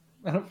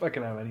 I don't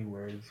fucking have any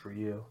words for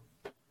you.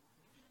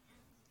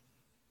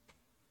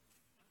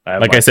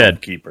 Like I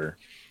said, keeper.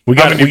 We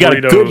How got many a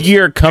good burritos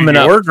year coming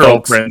up, Your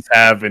folks. girlfriends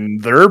have in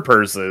their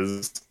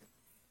purses.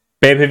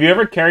 Babe, have you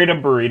ever carried a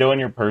burrito in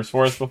your purse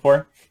for us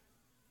before?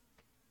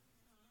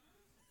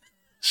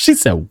 She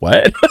said,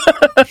 what?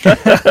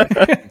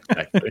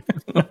 Exactly.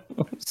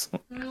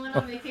 We went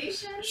on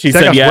vacation. She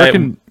Stackhouse, said, yeah, where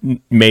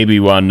can- maybe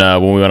when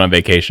we went on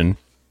vacation.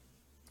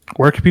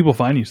 Where can people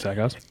find you,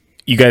 Stackhouse?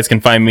 You guys can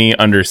find me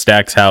under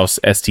Stacks House,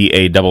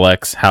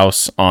 STAXX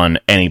House on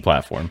any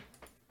platform.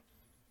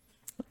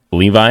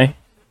 Levi,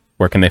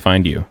 where can they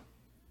find you?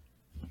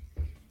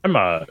 I'm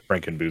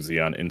Franken Boozy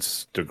on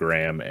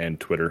Instagram and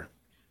Twitter,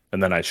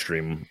 and then I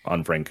stream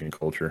on Franken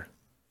Culture.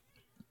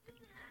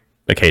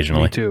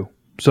 Occasionally. Me too.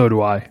 So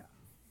do I.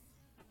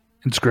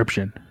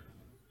 Inscription.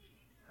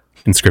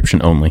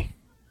 Inscription only.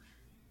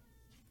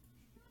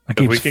 That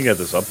If we game's can get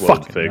this upload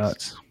fucking fixed.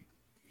 nuts.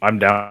 I'm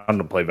down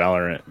to play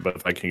Valorant, but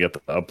if I can get the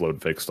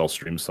upload fixed, I'll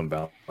stream some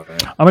Valorant.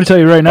 I'm going to tell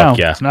you right now, Fuck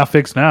yeah. it's not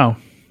fixed now.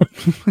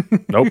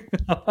 Nope,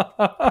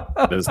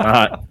 it is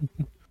not.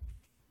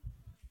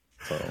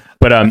 So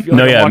But feel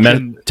no, like yeah, I'm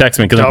watching text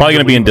me because I'm Dubs probably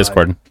going to be in Levi.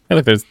 Discord. Hey,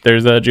 look, there's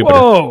Jupiter.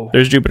 Whoa!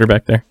 There's Jupiter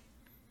back there.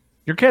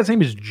 Your cat's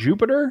name is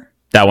Jupiter?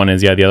 That one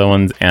is, yeah. The other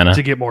one's Anna.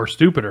 To get more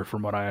stupider,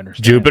 from what I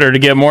understand. Jupiter to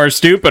get more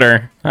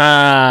stupider.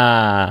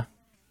 Ah.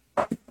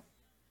 That's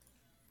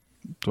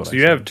what So I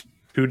you said. have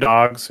 2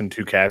 dogs and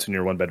 2 cats in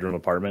your 1-bedroom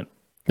apartment?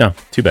 No,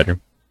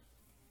 2-bedroom.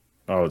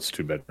 Oh, it's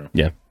 2-bedroom.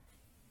 Yeah.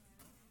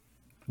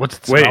 What's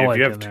it Wait, smell if like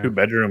you in have there? 2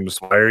 bedrooms,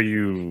 why are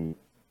you?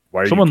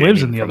 Someone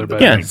lives gaming in the from other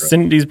bedroom. Yeah, bedroom?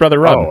 Cindy's brother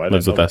Rob Oh, I didn't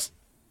lives with know us.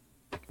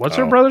 What's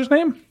her Oh. brother's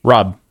name?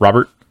 Robert.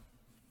 Oh,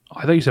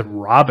 I thought you said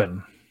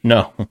Robin.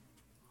 No.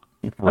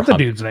 That's a Rob.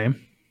 dude's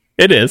name.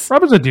 It is.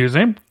 Robin's a dude's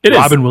name. It is.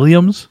 Robin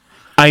Williams.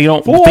 I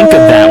don't think of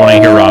that when I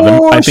hear Robin.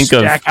 I think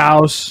of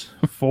Stackhouse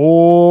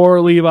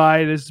for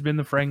Levi. This has been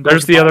the Frank.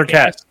 There's the other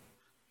cat.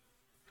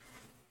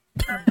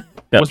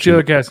 What's the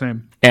other cat's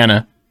name?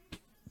 Anna.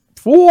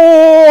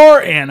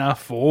 For Anna.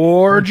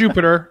 For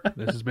Jupiter.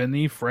 This has been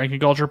the Frank and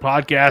Culture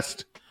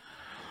Podcast.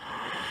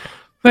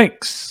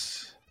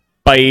 Thanks.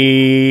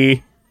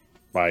 Bye.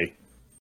 Bye.